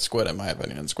touching squid, in my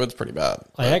opinion. Squid's pretty bad.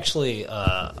 I actually,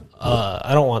 I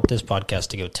don't want this podcast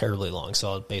to go terribly long,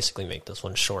 so I'll basically make this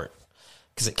one short,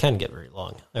 because it can get very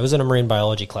long. I was in a marine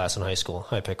biology class in high school.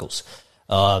 Hi, Pickles.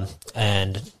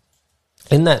 And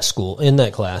in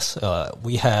that class,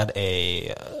 we had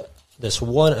this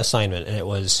one assignment, and it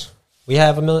was... We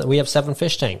have 7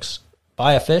 fish tanks.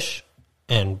 Buy a fish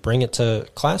and bring it to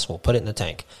class. We'll put it in the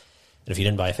tank. And if you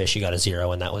didn't buy a fish, you got a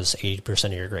 0, and that was 80%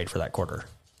 of your grade for that quarter.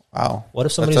 Wow. What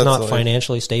if somebody's not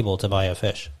financially stable to buy a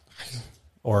fish?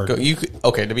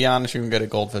 To be honest, you can get a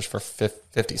goldfish for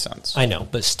 50 cents. I know,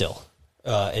 but still,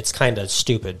 it's kind of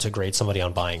stupid to grade somebody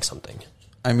on buying something.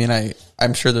 I mean,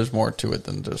 I'm sure there's more to it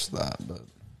than just that. But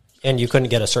and you couldn't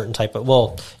get a certain type of...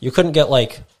 Well, you couldn't get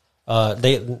like...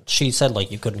 She said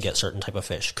like you couldn't get certain type of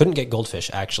fish. Couldn't get goldfish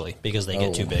actually because they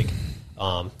get too big.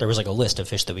 There was like a list of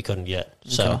fish that we couldn't get.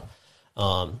 So,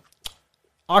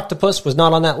 octopus was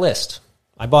not on that list.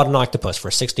 I bought an octopus for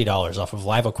 $60 off of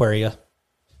Live Aquaria,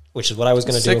 which is what I was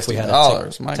going to do if we had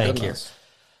a tank here.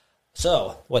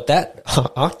 So what that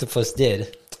octopus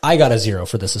did, I got a 0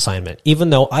 for this assignment, even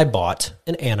though I bought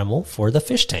an animal for the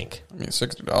fish tank. I mean,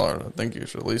 $60. I think you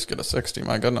should at least get a 60.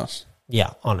 My goodness.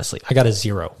 Yeah, honestly, I got a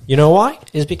 0. You know why?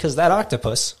 Is because that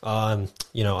octopus, I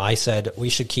said we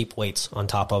should keep weights on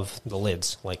top of the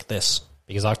lids like this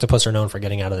because octopus are known for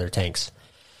getting out of their tanks.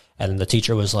 And the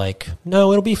teacher was like,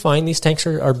 no, it'll be fine. These tanks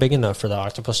are big enough for the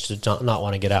octopus to not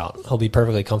want to get out. He'll be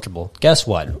perfectly comfortable. Guess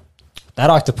what? That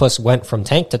octopus went from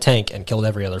tank to tank and killed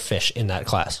every other fish in that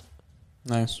class.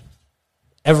 Nice.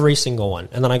 Every single one.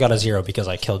 And then I got a 0 because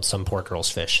I killed some poor girl's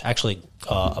fish. Actually,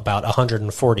 about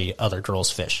 140 other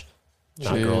girls' fish.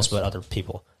 Not Jeez. girls, but other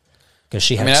people. Because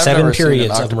she had I've 7 never seen an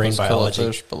periods of marine octopus kill a biology.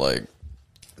 fish, but like,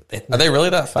 are they really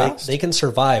that fast? They can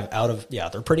survive out of,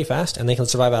 they're pretty fast, and they can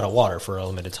survive out of water for a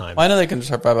limited time. Well, I know they can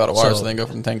survive out of water, So- so they can go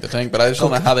from tank to tank, but I just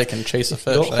don't know how they can chase a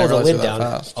fish. They'll I hold didn't the realize lid they're that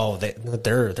down. fast.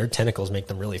 Oh, their tentacles make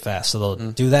them really fast. So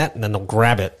they'll do that, and then they'll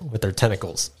grab it with their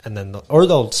tentacles, and then or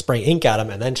they'll spray ink at them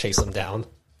and then chase them down.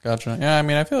 Gotcha. Yeah, I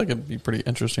mean, I feel like it'd be pretty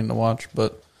interesting to watch,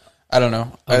 but I don't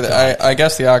know. Okay. I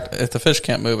guess if the fish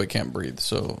can't move, it can't breathe,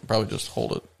 so probably just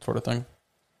hold it, sort of thing.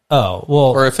 Oh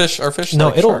well, Or are fish no,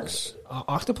 like sharks?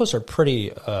 Octopus are pretty.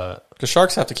 Because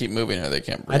sharks have to keep moving or they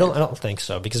can't breathe. I don't think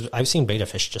so because I've seen betta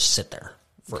fish just sit there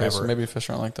forever. Okay, so maybe fish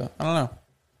aren't like that. I don't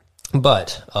know.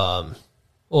 But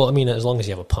well, I mean, as long as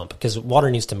you have a pump, because water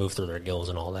needs to move through their gills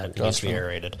and all that. It needs to be Gotcha.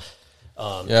 aerated.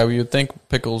 Yeah, we would think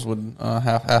Pickles would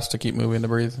has to keep moving to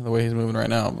breathe the way he's moving right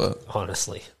now, but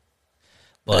Honestly,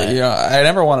 but you know, I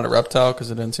never wanted a reptile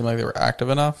because it didn't seem like they were active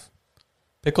enough.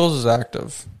 Pickles is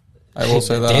active. I will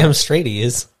say that. damn straight he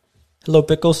is. Hello,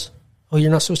 Pickles. Oh, you're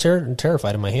not so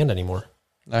terrified of my hand anymore.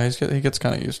 No, he gets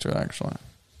kind of used to it actually.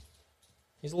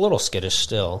 He's a little skittish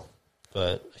still,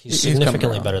 but he's He's coming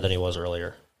significantly around. better than he was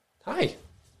earlier. Hi.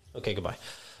 Okay, goodbye.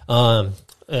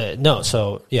 No,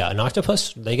 so yeah, an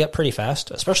octopus, they get pretty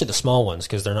fast, especially the small ones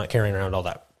because they're not carrying around all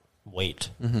that weight.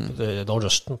 They'll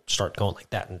just start going like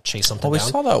that and chase something Well, we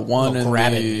down. saw that one They'll in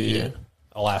grab the it and eat it.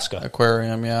 Alaska.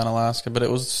 aquarium, in Alaska, but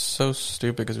it was so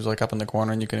stupid because he was like up in the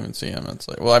corner and you couldn't even see him. It's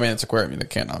like, well, I mean, it's aquarium, they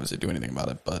can't obviously do anything about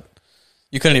it, but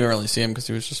you couldn't even really see him because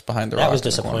he was just behind the rock. That was in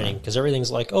the corner. disappointing because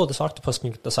everything's like, oh, this octopus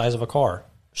can get the size of a car.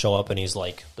 Show up and he's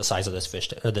like the size of this fish,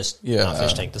 or this not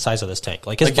fish tank, the size of this tank.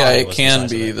 Like his body it was can the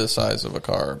size of be it. the size of a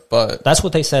car, but That's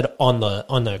what they said on the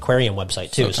aquarium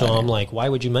website too. So tiny. I'm like, why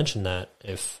would you mention that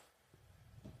if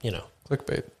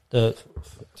clickbait.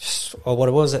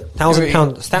 what was it? You got you to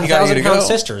Thousand go. pound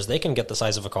sisters. They can get the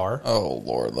size of a car. Oh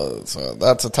Lord, that's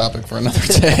a topic for another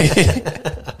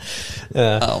day.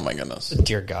 Oh my goodness,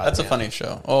 Dear God, that's a man. funny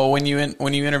show. Oh, when you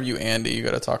interview Andy, you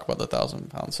got to talk about the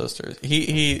 1,000-pound sisters.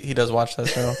 He does watch that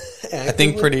show. I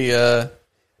think pretty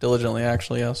diligently,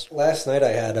 actually. Yes. Last night I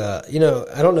had I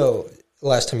don't know the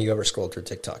last time you ever scrolled through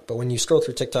TikTok, but when you scroll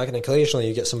through TikTok and occasionally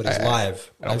you get somebody's live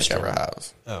I don't think I stream. ever have.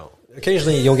 Oh,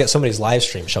 occasionally you'll get somebody's live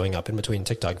stream showing up in between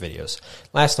TikTok videos.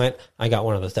 Last night I got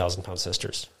one of the 1,000-pound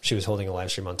sisters. She was holding a live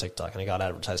stream on TikTok and it got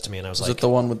advertised to me, and I was Was like, it the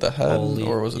one with the head, holy,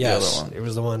 or was it yes, the other one? It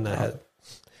was the one that had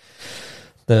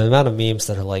the amount of memes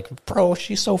that are like, bro,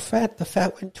 she's so fat, the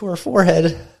fat went to her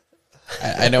forehead.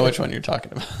 I know which one you're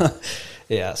talking about.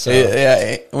 Yeah, so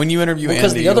Yeah, when you interview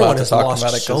Because Andy, the other you'll one have to has talk lost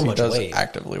about it so because he much does weight.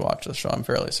 actively watch the show. I'm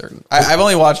fairly certain. I've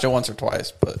only watched it once or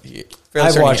twice, but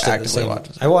I've watched it the actively same.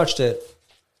 watches it. I watched it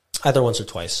either once or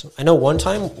twice. I know one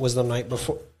time was the night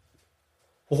before.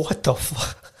 What the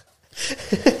fuck?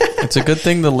 It's a good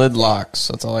thing the lid locks.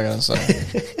 That's all I gotta say.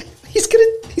 He's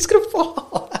gonna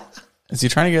fall. Is he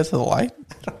trying to get to the light?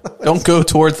 Don't go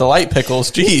towards the light, Pickles.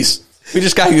 Jeez, we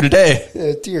just got you today.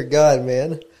 Oh, dear God,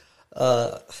 man.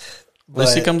 At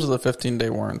least he comes with a 15-day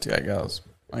warranty, I guess.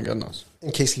 My goodness.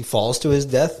 In case he falls to his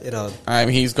death, I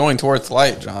mean, he's going towards the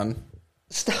light, John.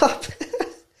 Stop.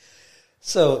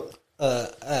 So,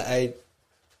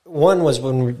 one was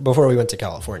before we went to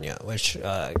California, which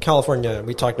California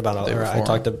we talked about, or I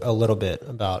talked a little bit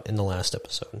about in the last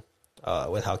episode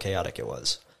with how chaotic it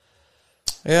was.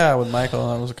 Yeah, with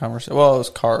Michael, that was a conversation. Well, it was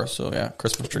cars, so yeah,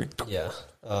 Christmas tree. Yeah.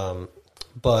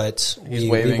 But He's we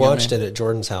waving at watched me. it at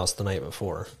Jordan's house the night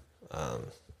before.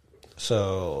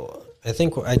 So I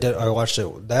think I watched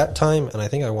it that time, and I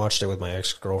think I watched it with my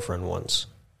ex-girlfriend once,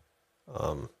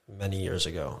 many years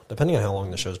ago. Depending on how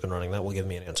long the show's been running, that will give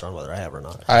me an answer on whether I have or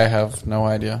not. I have no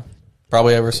idea.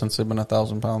 Probably ever since they've been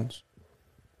 1,000 pounds.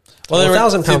 Well, they were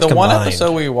 1,000 pounds the one combined.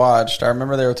 episode we watched, I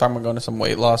remember they were talking about going to some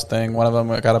weight loss thing. One of them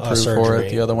got approved for surgery. it.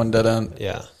 The other one didn't.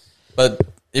 Yeah. But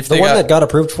if The they one that got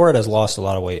approved for it has lost a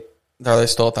lot of weight. are they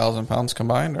still 1,000 pounds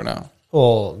combined or no?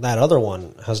 Well, that other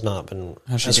one has not been,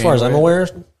 Has she as far as gained I'm weight?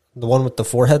 aware, the one with the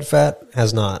forehead fat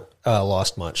has not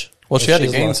lost much. Well, she had to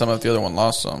She's gain lost- some if the other one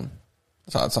lost some.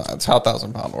 That's how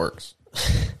 1,000 pound works.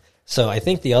 So I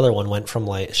think the other one went from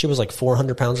she was like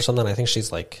 400 pounds or something. I think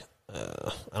she's like,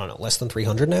 I don't know, less than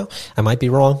 300 now. I might be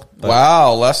wrong. But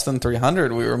Wow, less than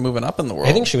 300. We were moving up in the world.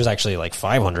 I think she was actually like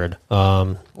 500.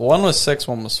 One was 6,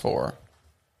 one was 4.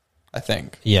 I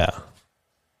think. Yeah.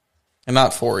 And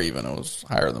not 4 even. It was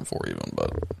higher than 4 even,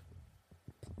 but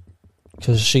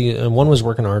Because one was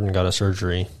working hard and got a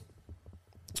surgery.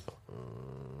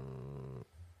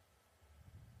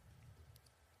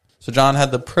 So John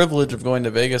had the privilege of going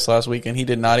to Vegas last week, and he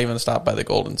did not even stop by the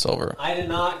Gold and Silver. I did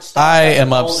not stop I at the am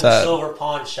Gold upset. and Silver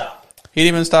pawn shop. He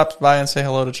didn't even stop by and say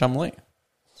hello to Chum Lee.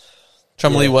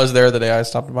 Chum Lee was there the day I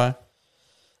stopped by.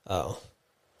 Oh.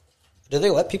 Did they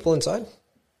let people inside?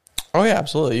 Oh, yeah,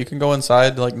 absolutely. You can go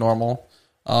inside like normal.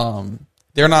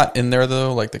 They're not in there,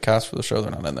 though. Like, the cast for the show,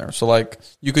 they're not in there. So, like,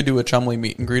 you could do a Chum Lee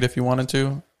meet and greet if you wanted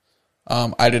to.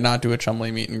 I did not do a Chum Lee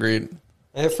meet and greet.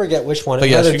 I forget which one. But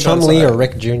yes, Either you can Chum go Lee or inside.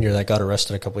 Rick Jr. that got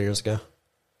arrested a couple years ago.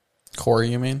 Corey,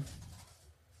 you mean?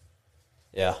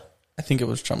 Yeah. I think it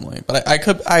was Chum Lee. But I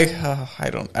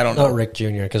don't know. Not Rick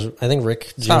Jr., because I think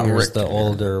Rick not Jr. is Rick the Jr.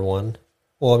 older one.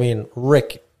 Well, I mean,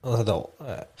 Rick... The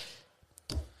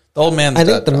old man's I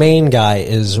think dead, the John. main guy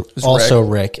is also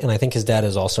Rick, and I think his dad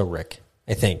is also Rick.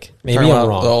 I think. Maybe Talking I'm about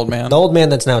wrong. the old man? The old man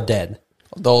that's now dead.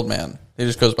 The old man. He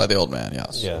just goes by the old man,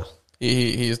 yes. Yeah.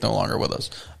 He is no longer with us.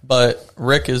 But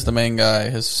Rick is the main guy.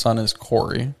 His son is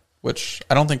Corey, which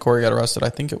I don't think Corey got arrested. I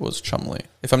think it was Chum Lee,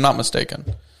 if I'm not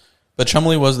mistaken. But Chum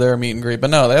Lee was there, meet and greet.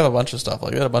 But no, they have a bunch of stuff.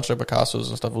 Like, they had a bunch of Picassos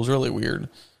and stuff. It was really weird.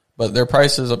 But their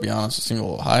prices, I'll be honest, seem a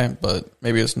little high. But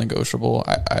maybe it's negotiable.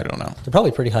 I don't know. They're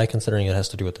probably pretty high considering it has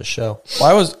to do with the show.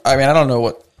 Well, I don't know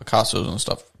what Picassos and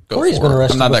stuff go Corey's for. been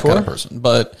arrested I'm not that before. kind of person.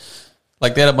 But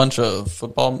like, they had a bunch of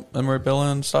football memorabilia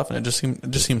and stuff, and it just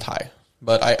seemed high.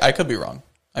 But I could be wrong.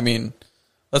 I mean,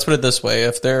 let's put it this way.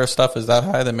 If their stuff is that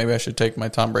high, then maybe I should take my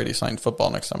Tom Brady signed football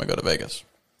next time I go to Vegas.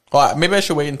 Well, maybe I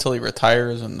should wait until he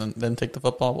retires and then take the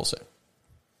football. We'll see.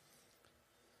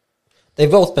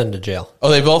 They've both been to jail. Oh,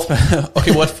 they both been...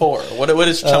 Okay, what for? What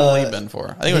has Chum Lee been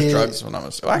for? I think it was drugs, when I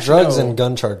was... Drugs and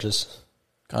gun charges.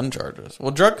 Gun charges.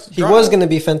 Well, drugs... He was going to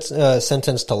be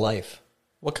sentenced to life.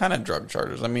 What kind of drug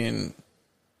charges? I mean,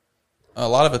 a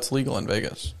lot of it's legal in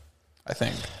Vegas, I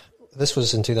think. This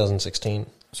was in 2016.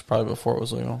 It's probably before it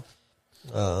was legal.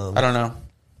 I don't know.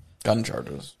 Gun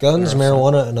charges. Guns,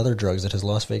 marijuana, and other drugs at his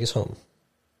Las Vegas home.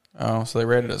 Oh, so they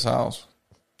raided his house.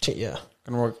 Yeah.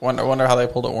 Wonder how they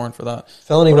pulled a warrant for that.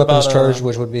 Felony What weapons about, charge,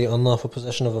 which would be unlawful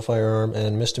possession of a firearm,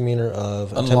 and misdemeanor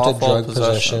of attempted Unlawful drug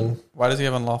possession. Why does he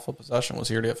have unlawful possession? Was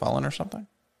he already a felon or something?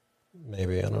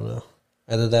 Maybe, I don't know.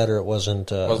 Either that or it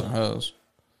wasn't... It wasn't his.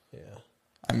 Yeah.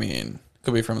 I mean,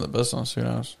 could be from the business. Who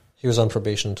knows? He was on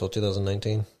probation until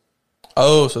 2019.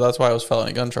 Oh, so that's why it was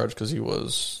felony gun charge, because he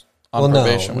was on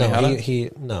probation when he had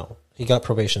it? He got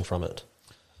probation from it.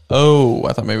 Oh,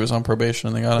 I thought maybe it was on probation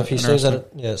and they got If it. he stays out of,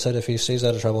 it said if he stays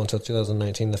out of trouble until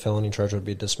 2019, the felony charge would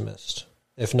be dismissed.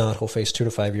 If not, he'll face 2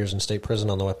 to 5 years in state prison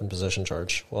on the weapon possession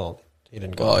charge. Well, he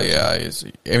didn't go. Well, yeah,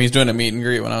 he's doing a meet and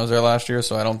greet when I was there last year,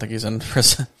 so I don't think he's in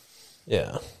prison.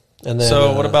 Yeah. And then,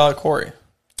 So what about Corey?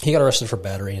 He got arrested for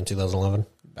battery in 2011.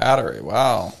 Battery,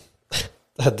 wow.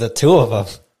 The two of them.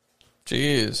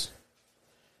 Jeez.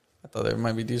 I thought they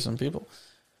might be decent people.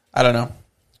 I don't know.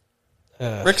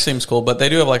 Rick seems cool, but they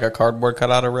do have like a cardboard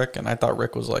cutout of Rick, and I thought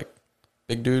Rick was like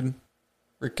big dude.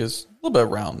 Rick is a little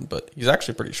bit round, but he's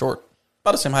actually pretty short.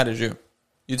 About the same height as you.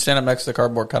 You'd stand up next to the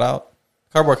cardboard cutout.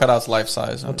 Cardboard cutout's life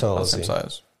size. How tall about is the same he?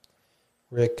 size.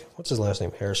 Rick, what's his last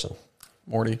name? Harrison.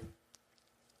 Morty.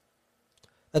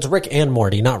 That's Rick and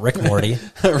Morty, not Rick Morty.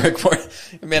 Rick Morty.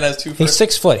 The man has 2 foot. He's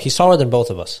 6 foot. He's taller than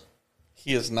both of us.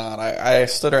 He is not. I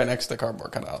stood right next to the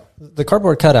cardboard cutout. The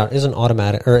cardboard cutout isn't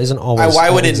automatic or isn't always.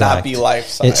 Why would it not exact. be life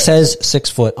size? It says 6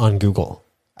 foot on Google.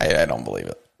 I don't believe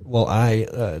it. Well,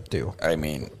 I do. I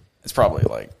mean, it's probably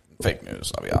like fake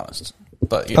news, I'll be honest.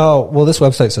 But you know, Oh, well, this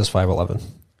website says 5'11".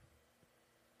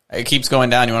 it keeps going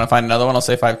down. You want to find another one? I'll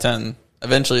say 5'10".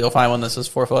 Eventually, you'll find one that says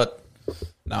 4 foot.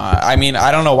 No, I mean,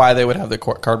 I don't know why they would have the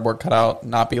cardboard cutout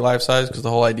not be life size, because the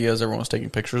whole idea is everyone was taking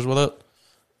pictures with it.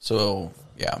 So,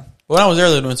 yeah. When I was there,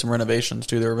 they were doing some renovations,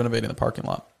 too. They were renovating the parking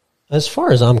lot. As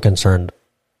far as I'm concerned,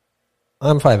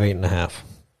 I'm 5'8.5".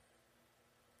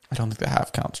 I don't think the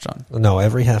half counts, John. No,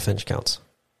 every half inch counts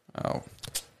Oh.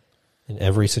 in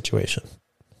every situation.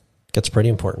 Gets pretty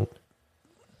important.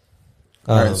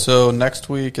 All right, so next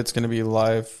week it's going to be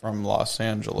live from Los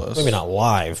Angeles. Maybe not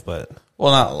live, but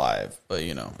Well, not live, but,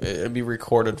 you know, it'd be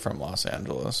recorded from Los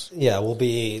Angeles. yeah, we'll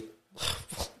be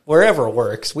wherever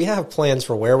works. We have plans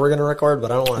for where we're going to record,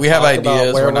 but I don't want to. We have talk ideas.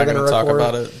 About where We're not going to talk record,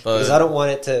 about it, but because I don't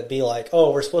want it to be like,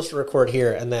 oh, we're supposed to record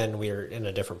here, and then we're in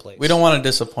a different place. we don't want a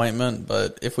disappointment,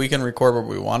 but if we can record where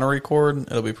we want to record,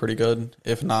 it'll be pretty good.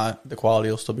 If not, the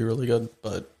quality will still be really good,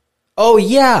 but Oh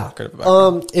yeah. Could have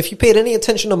background. If you paid any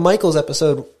attention to Michael's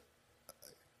episode,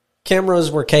 cameras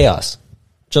were chaos,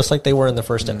 just like they were in the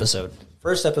first episode.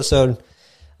 First episode,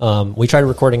 we tried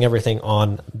recording everything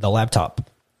on the laptop,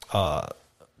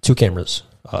 2 cameras.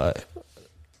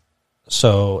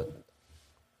 So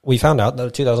we found out that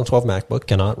a 2012 MacBook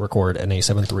cannot record an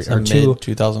A7 III. Or mid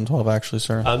 2012, actually,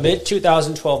 sir. A mid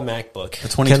 2012 MacBook. The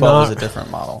 2012 is a different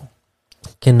model.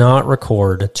 Cannot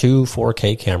record two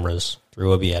 4K cameras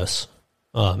through OBS.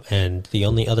 And the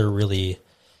only other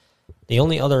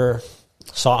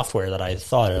software that I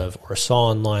thought of or saw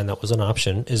online that was an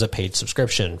option is a paid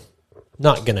subscription.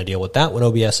 Not going to deal with that when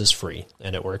OBS is free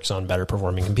and it works on better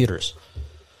performing computers.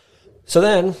 So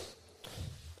then,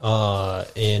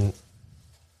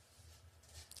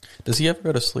 Does he ever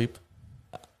go to sleep?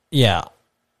 Yeah.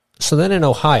 So then in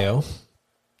Ohio,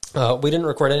 we didn't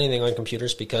record anything on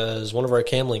computers because one of our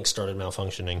cam links started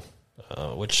malfunctioning,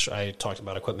 which I talked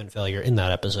about equipment failure in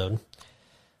that episode.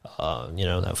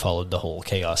 That followed the whole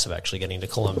chaos of actually getting to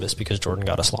Columbus because Jordan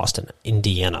got us lost in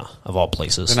Indiana, of all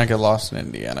places. Then I get lost in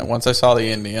Indiana. Once I saw the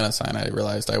Indiana sign, I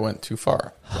realized I went too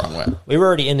far. Wrong way. We were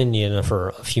already in Indiana for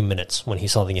a few minutes when he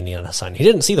saw the Indiana sign. He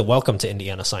didn't see the welcome to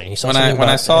Indiana sign. He saw when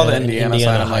I saw the Indiana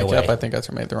sign, I'm like, yep, I think I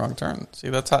made the wrong turn. See,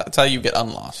 that's how you get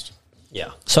unlost.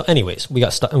 Yeah. So anyways, we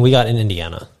got stuck and we got in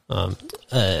Indiana.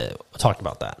 Talked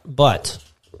about that. But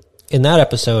in that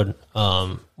episode,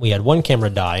 we had one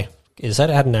camera die. It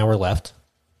had an hour left,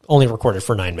 only recorded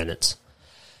for 9 minutes.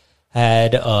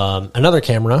 Had another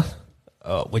camera,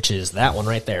 which is that one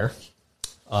right there.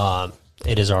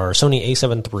 It is our Sony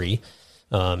A7 III,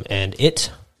 and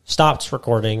it stops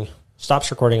recording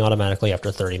automatically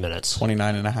after 30 minutes.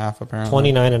 29 and a half, apparently.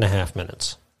 29 and a half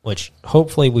minutes, which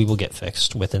hopefully we will get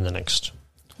fixed within the next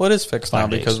Well, it is fixed now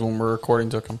days. because when we're recording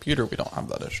to a computer, we don't have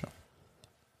that issue.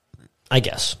 I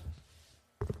guess.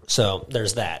 So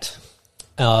there's that.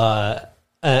 So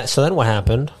then what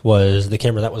happened was the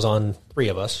camera that was on three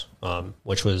of us,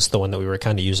 which was the one that we were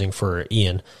kind of using for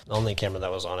Ian, the only camera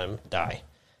that was on him, die.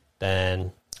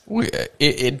 Then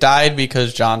it died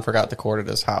because John forgot to cord at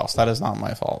his house. That is not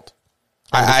my fault.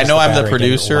 I know I'm the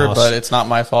producer, but it's not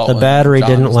my fault. The battery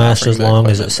didn't last as long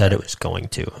as it said it was going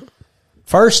to.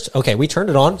 First, okay, we turned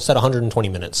it on, said 120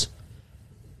 minutes.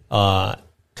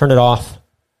 Turned it off,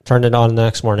 turned it on the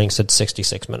next morning, said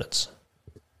 66 minutes.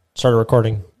 Started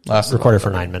recording. Recorded for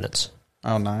 9 minutes.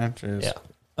 Oh, 9? Jeez.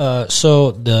 Yeah.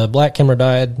 So the black camera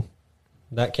died.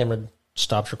 That camera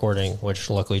stopped recording, which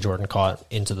luckily Jordan caught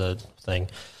into the thing.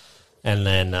 And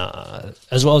then,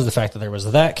 as well as the fact that there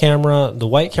was that camera, the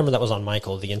white camera that was on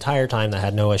Michael the entire time that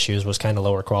had no issues was kind of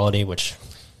lower quality, which...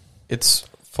 It's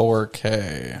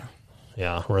 4K.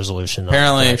 Yeah, resolution.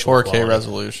 Apparently 4K quality.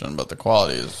 resolution, but the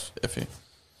quality is iffy.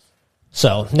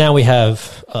 So now we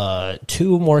have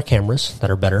 2 more cameras that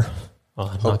are better.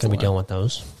 Not going to be dealing with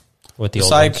those. With the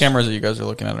side old cameras that you guys are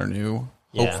looking at are new.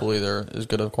 Yeah. Hopefully they're as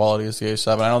good of quality as the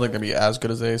A7. I don't think they'll be as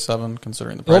good as the A7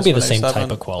 considering the price. It won't be of the an same A7,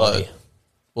 type of quality.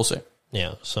 We'll see.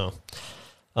 Yeah, so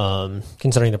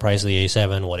considering the price of the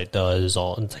A7, what it does,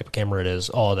 all the type of camera it is,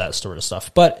 all of that sort of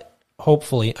stuff. But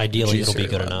hopefully, ideally, it'll be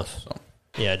good enough. So.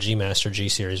 Yeah, G Master, G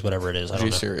Series, whatever it is. I don't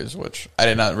know. G Series, which I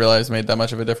did not realize made that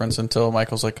much of a difference until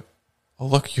Michael's like, "Oh,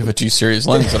 look, you have a G Series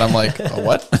lens," and I'm like, "Oh,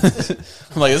 what?"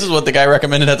 I'm like, "This is what the guy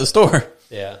recommended at the store."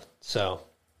 Yeah. So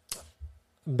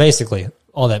basically,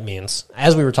 all that means,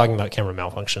 as we were talking about camera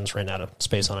malfunctions, ran out of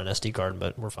space on an SD card,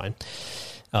 but we're fine.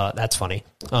 That's funny.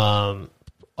 Higher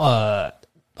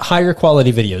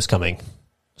quality videos coming,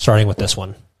 starting with this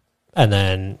one, and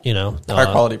then high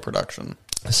quality production.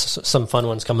 Some fun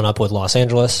ones coming up with Los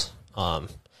Angeles.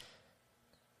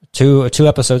 Two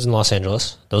episodes in Los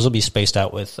Angeles. Those will be spaced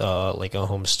out with like a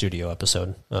home studio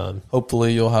episode.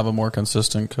 Hopefully, you'll have a more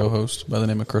consistent co-host by the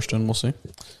name of Christian. We'll see.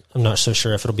 I'm not so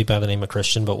sure if it'll be by the name of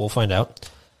Christian, but we'll find out.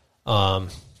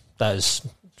 That is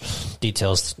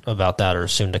details about that are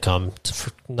soon to come.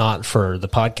 Not for the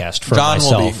podcast. For John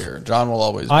myself. will be here. John will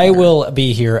always. Be I here. will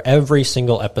be here every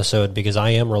single episode because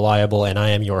I am reliable and I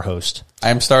am your host. I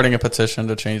am starting a petition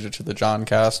to change it to the John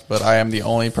Cast, but I am the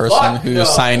only person who's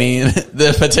signing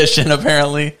the petition.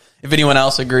 Apparently, if anyone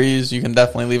else agrees, you can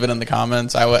definitely leave it in the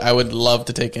comments. I would love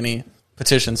to take any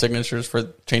petition signatures for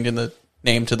changing the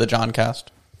name to the John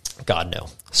Cast. God no.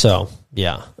 So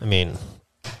yeah, I mean,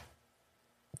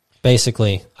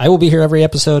 basically, I will be here every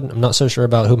episode. I'm not so sure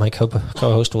about who my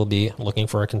co-host will be. Looking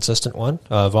for a consistent one.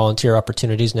 Volunteer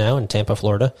opportunities now in Tampa,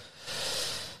 Florida.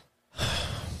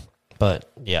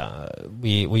 But yeah,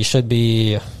 we should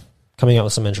be coming out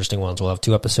with some interesting ones. We'll have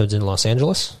 2 episodes in Los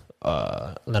Angeles,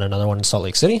 then another one in Salt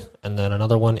Lake City, and then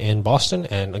another one in Boston.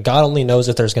 And God only knows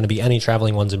if there's going to be any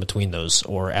traveling ones in between those,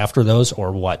 or after those,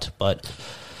 or what. But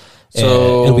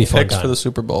so it'll be fun. Picks for the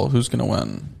Super Bowl. Who's going to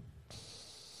win?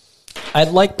 I'd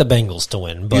like the Bengals to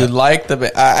win, but You'd like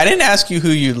the. I didn't ask you who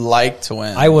you'd like to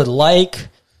win. I would like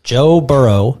Joe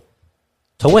Burrow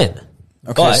to win.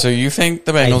 Okay, so you think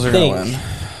the Bengals are going to win?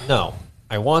 No.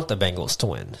 I want the Bengals to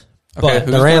win. Okay, But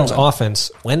who's the Rams gonna win?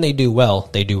 offense, when they do well,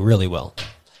 they do really well.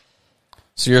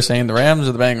 So you're saying the Rams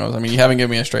or the Bengals? I mean, you haven't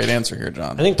given me a straight answer here,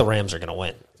 John. I think the Rams are going to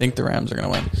win. I think the Rams are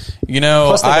going to win. You know,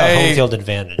 Plus, they got home field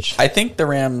advantage. I think the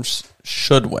Rams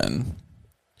should win.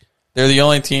 They're the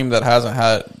only team that hasn't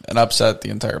had an upset the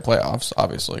entire playoffs,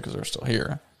 obviously, because they're still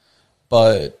here.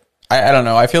 But I don't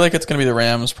know. I feel like it's going to be the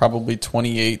Rams, probably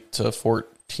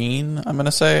 28-14. I'm going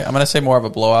to say. I'm going to say more of a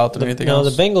blowout than anything else. No,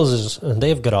 the Bengals they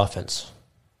have good offense.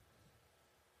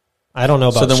 I don't know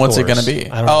about. So then, what's it scores. going to be?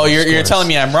 I don't know Oh, the you're scores. telling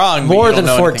me I'm wrong. But More you don't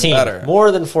than know anything 14. better.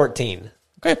 More than 14.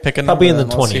 Okay, pick a number. Probably in the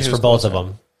then. Let's see 20s who's for both of closer.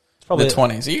 them. It's probably The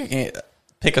 20s. You can't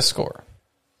pick a score.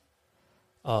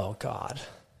 Oh God.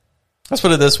 Let's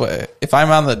put it this way: if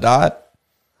I'm on the dot,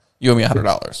 you owe me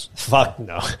 $100. Fuck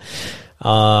no.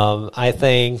 I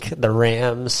think the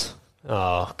Rams.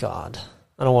 Oh God.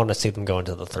 I don't want to see them go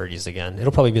into the 30s again.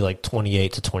 It'll probably be like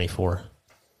 28-24.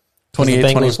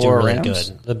 28-24 Rams.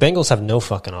 good. The Bengals have no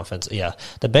fucking offense. Yeah,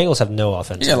 the Bengals have no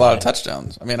offense. You got a lot of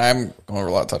touchdowns. I mean, I'm going over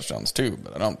a lot of touchdowns too,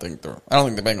 but I don't think the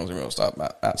Bengals are going to stop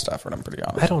Matt Stafford. I'm pretty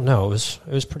honest. I don't know. It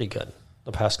was pretty good.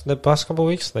 The past couple of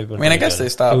weeks they've been. I mean, I pretty guess good. they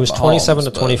stopped It was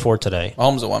Mahomes, 27-24 today.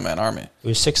 Mahomes a one-man army. It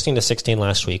was 16-16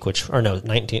 last week,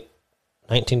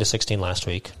 19-16 last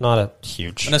week. Not a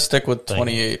huge. I'm going to stick with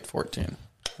 28-14.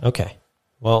 Okay.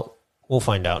 Well, we'll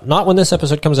find out. Not when this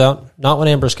episode comes out. Not when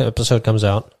Amber's episode comes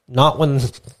out. Not when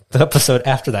the episode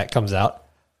after that comes out.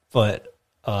 But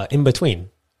in between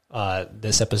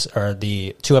this episode, or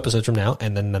the 2 episodes from now,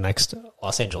 and then the next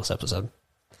Los Angeles episode.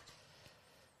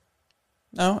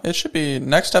 No, it should be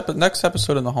next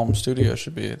episode in the home studio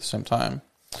should be at the same time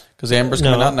because Amber's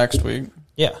coming out next week.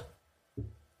 Yeah.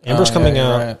 Amber's coming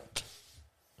out. Right.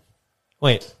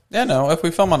 Wait. Yeah, no. If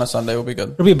we film on a Sunday, we'll be good.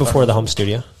 It'll be before the home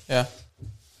studio. Yeah.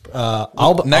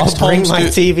 I'll bring home my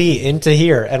TV into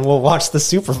here and we'll watch the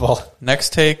Super Bowl.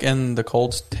 Next take in the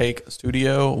Cold Take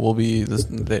studio will be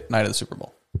the night of the Super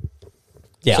Bowl.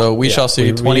 Yeah. So we shall see.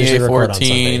 We usually record on 28-14.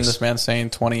 Sundays. This man's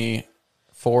saying 28-24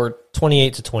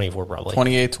 probably.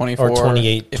 28-24. Or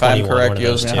 28-21. If I'm correct, one of he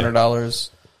owes those me two. $100.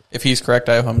 If he's correct,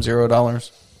 I owe him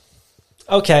 $0.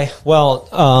 Okay. Well,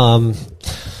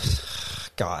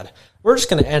 God. We're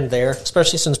just going to end there,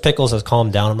 especially since Pickles has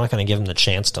calmed down. I'm not going to give him the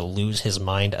chance to lose his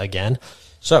mind again.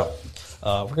 So,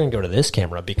 we're going to go to this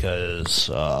camera because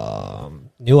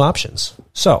new options.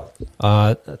 So,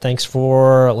 thanks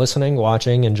for listening,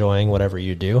 watching, enjoying, whatever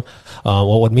you do.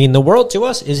 What would mean the world to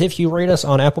us is if you rate us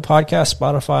on Apple Podcasts,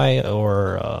 Spotify,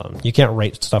 or you can't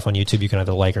rate stuff on YouTube. You can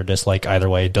either like or dislike. Either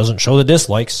way, it doesn't show the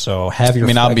dislikes, so have your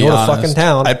I'll be go honest. to fucking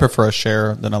town. I'd prefer a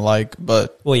share than a like,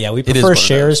 but Well, yeah, we it is prefer what it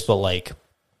shares, is. but like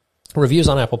reviews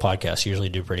on Apple Podcasts usually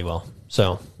do pretty well.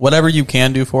 So, Whatever you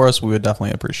can do for us, we would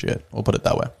definitely appreciate. We'll put it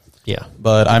that way. yeah.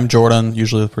 But I'm Jordan,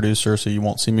 usually the producer, so you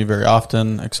won't see me very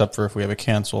often, except for if we have a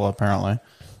cancel, apparently.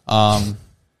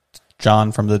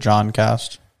 John from the John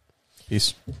Cast.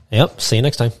 Peace. Yep. See you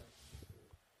next time.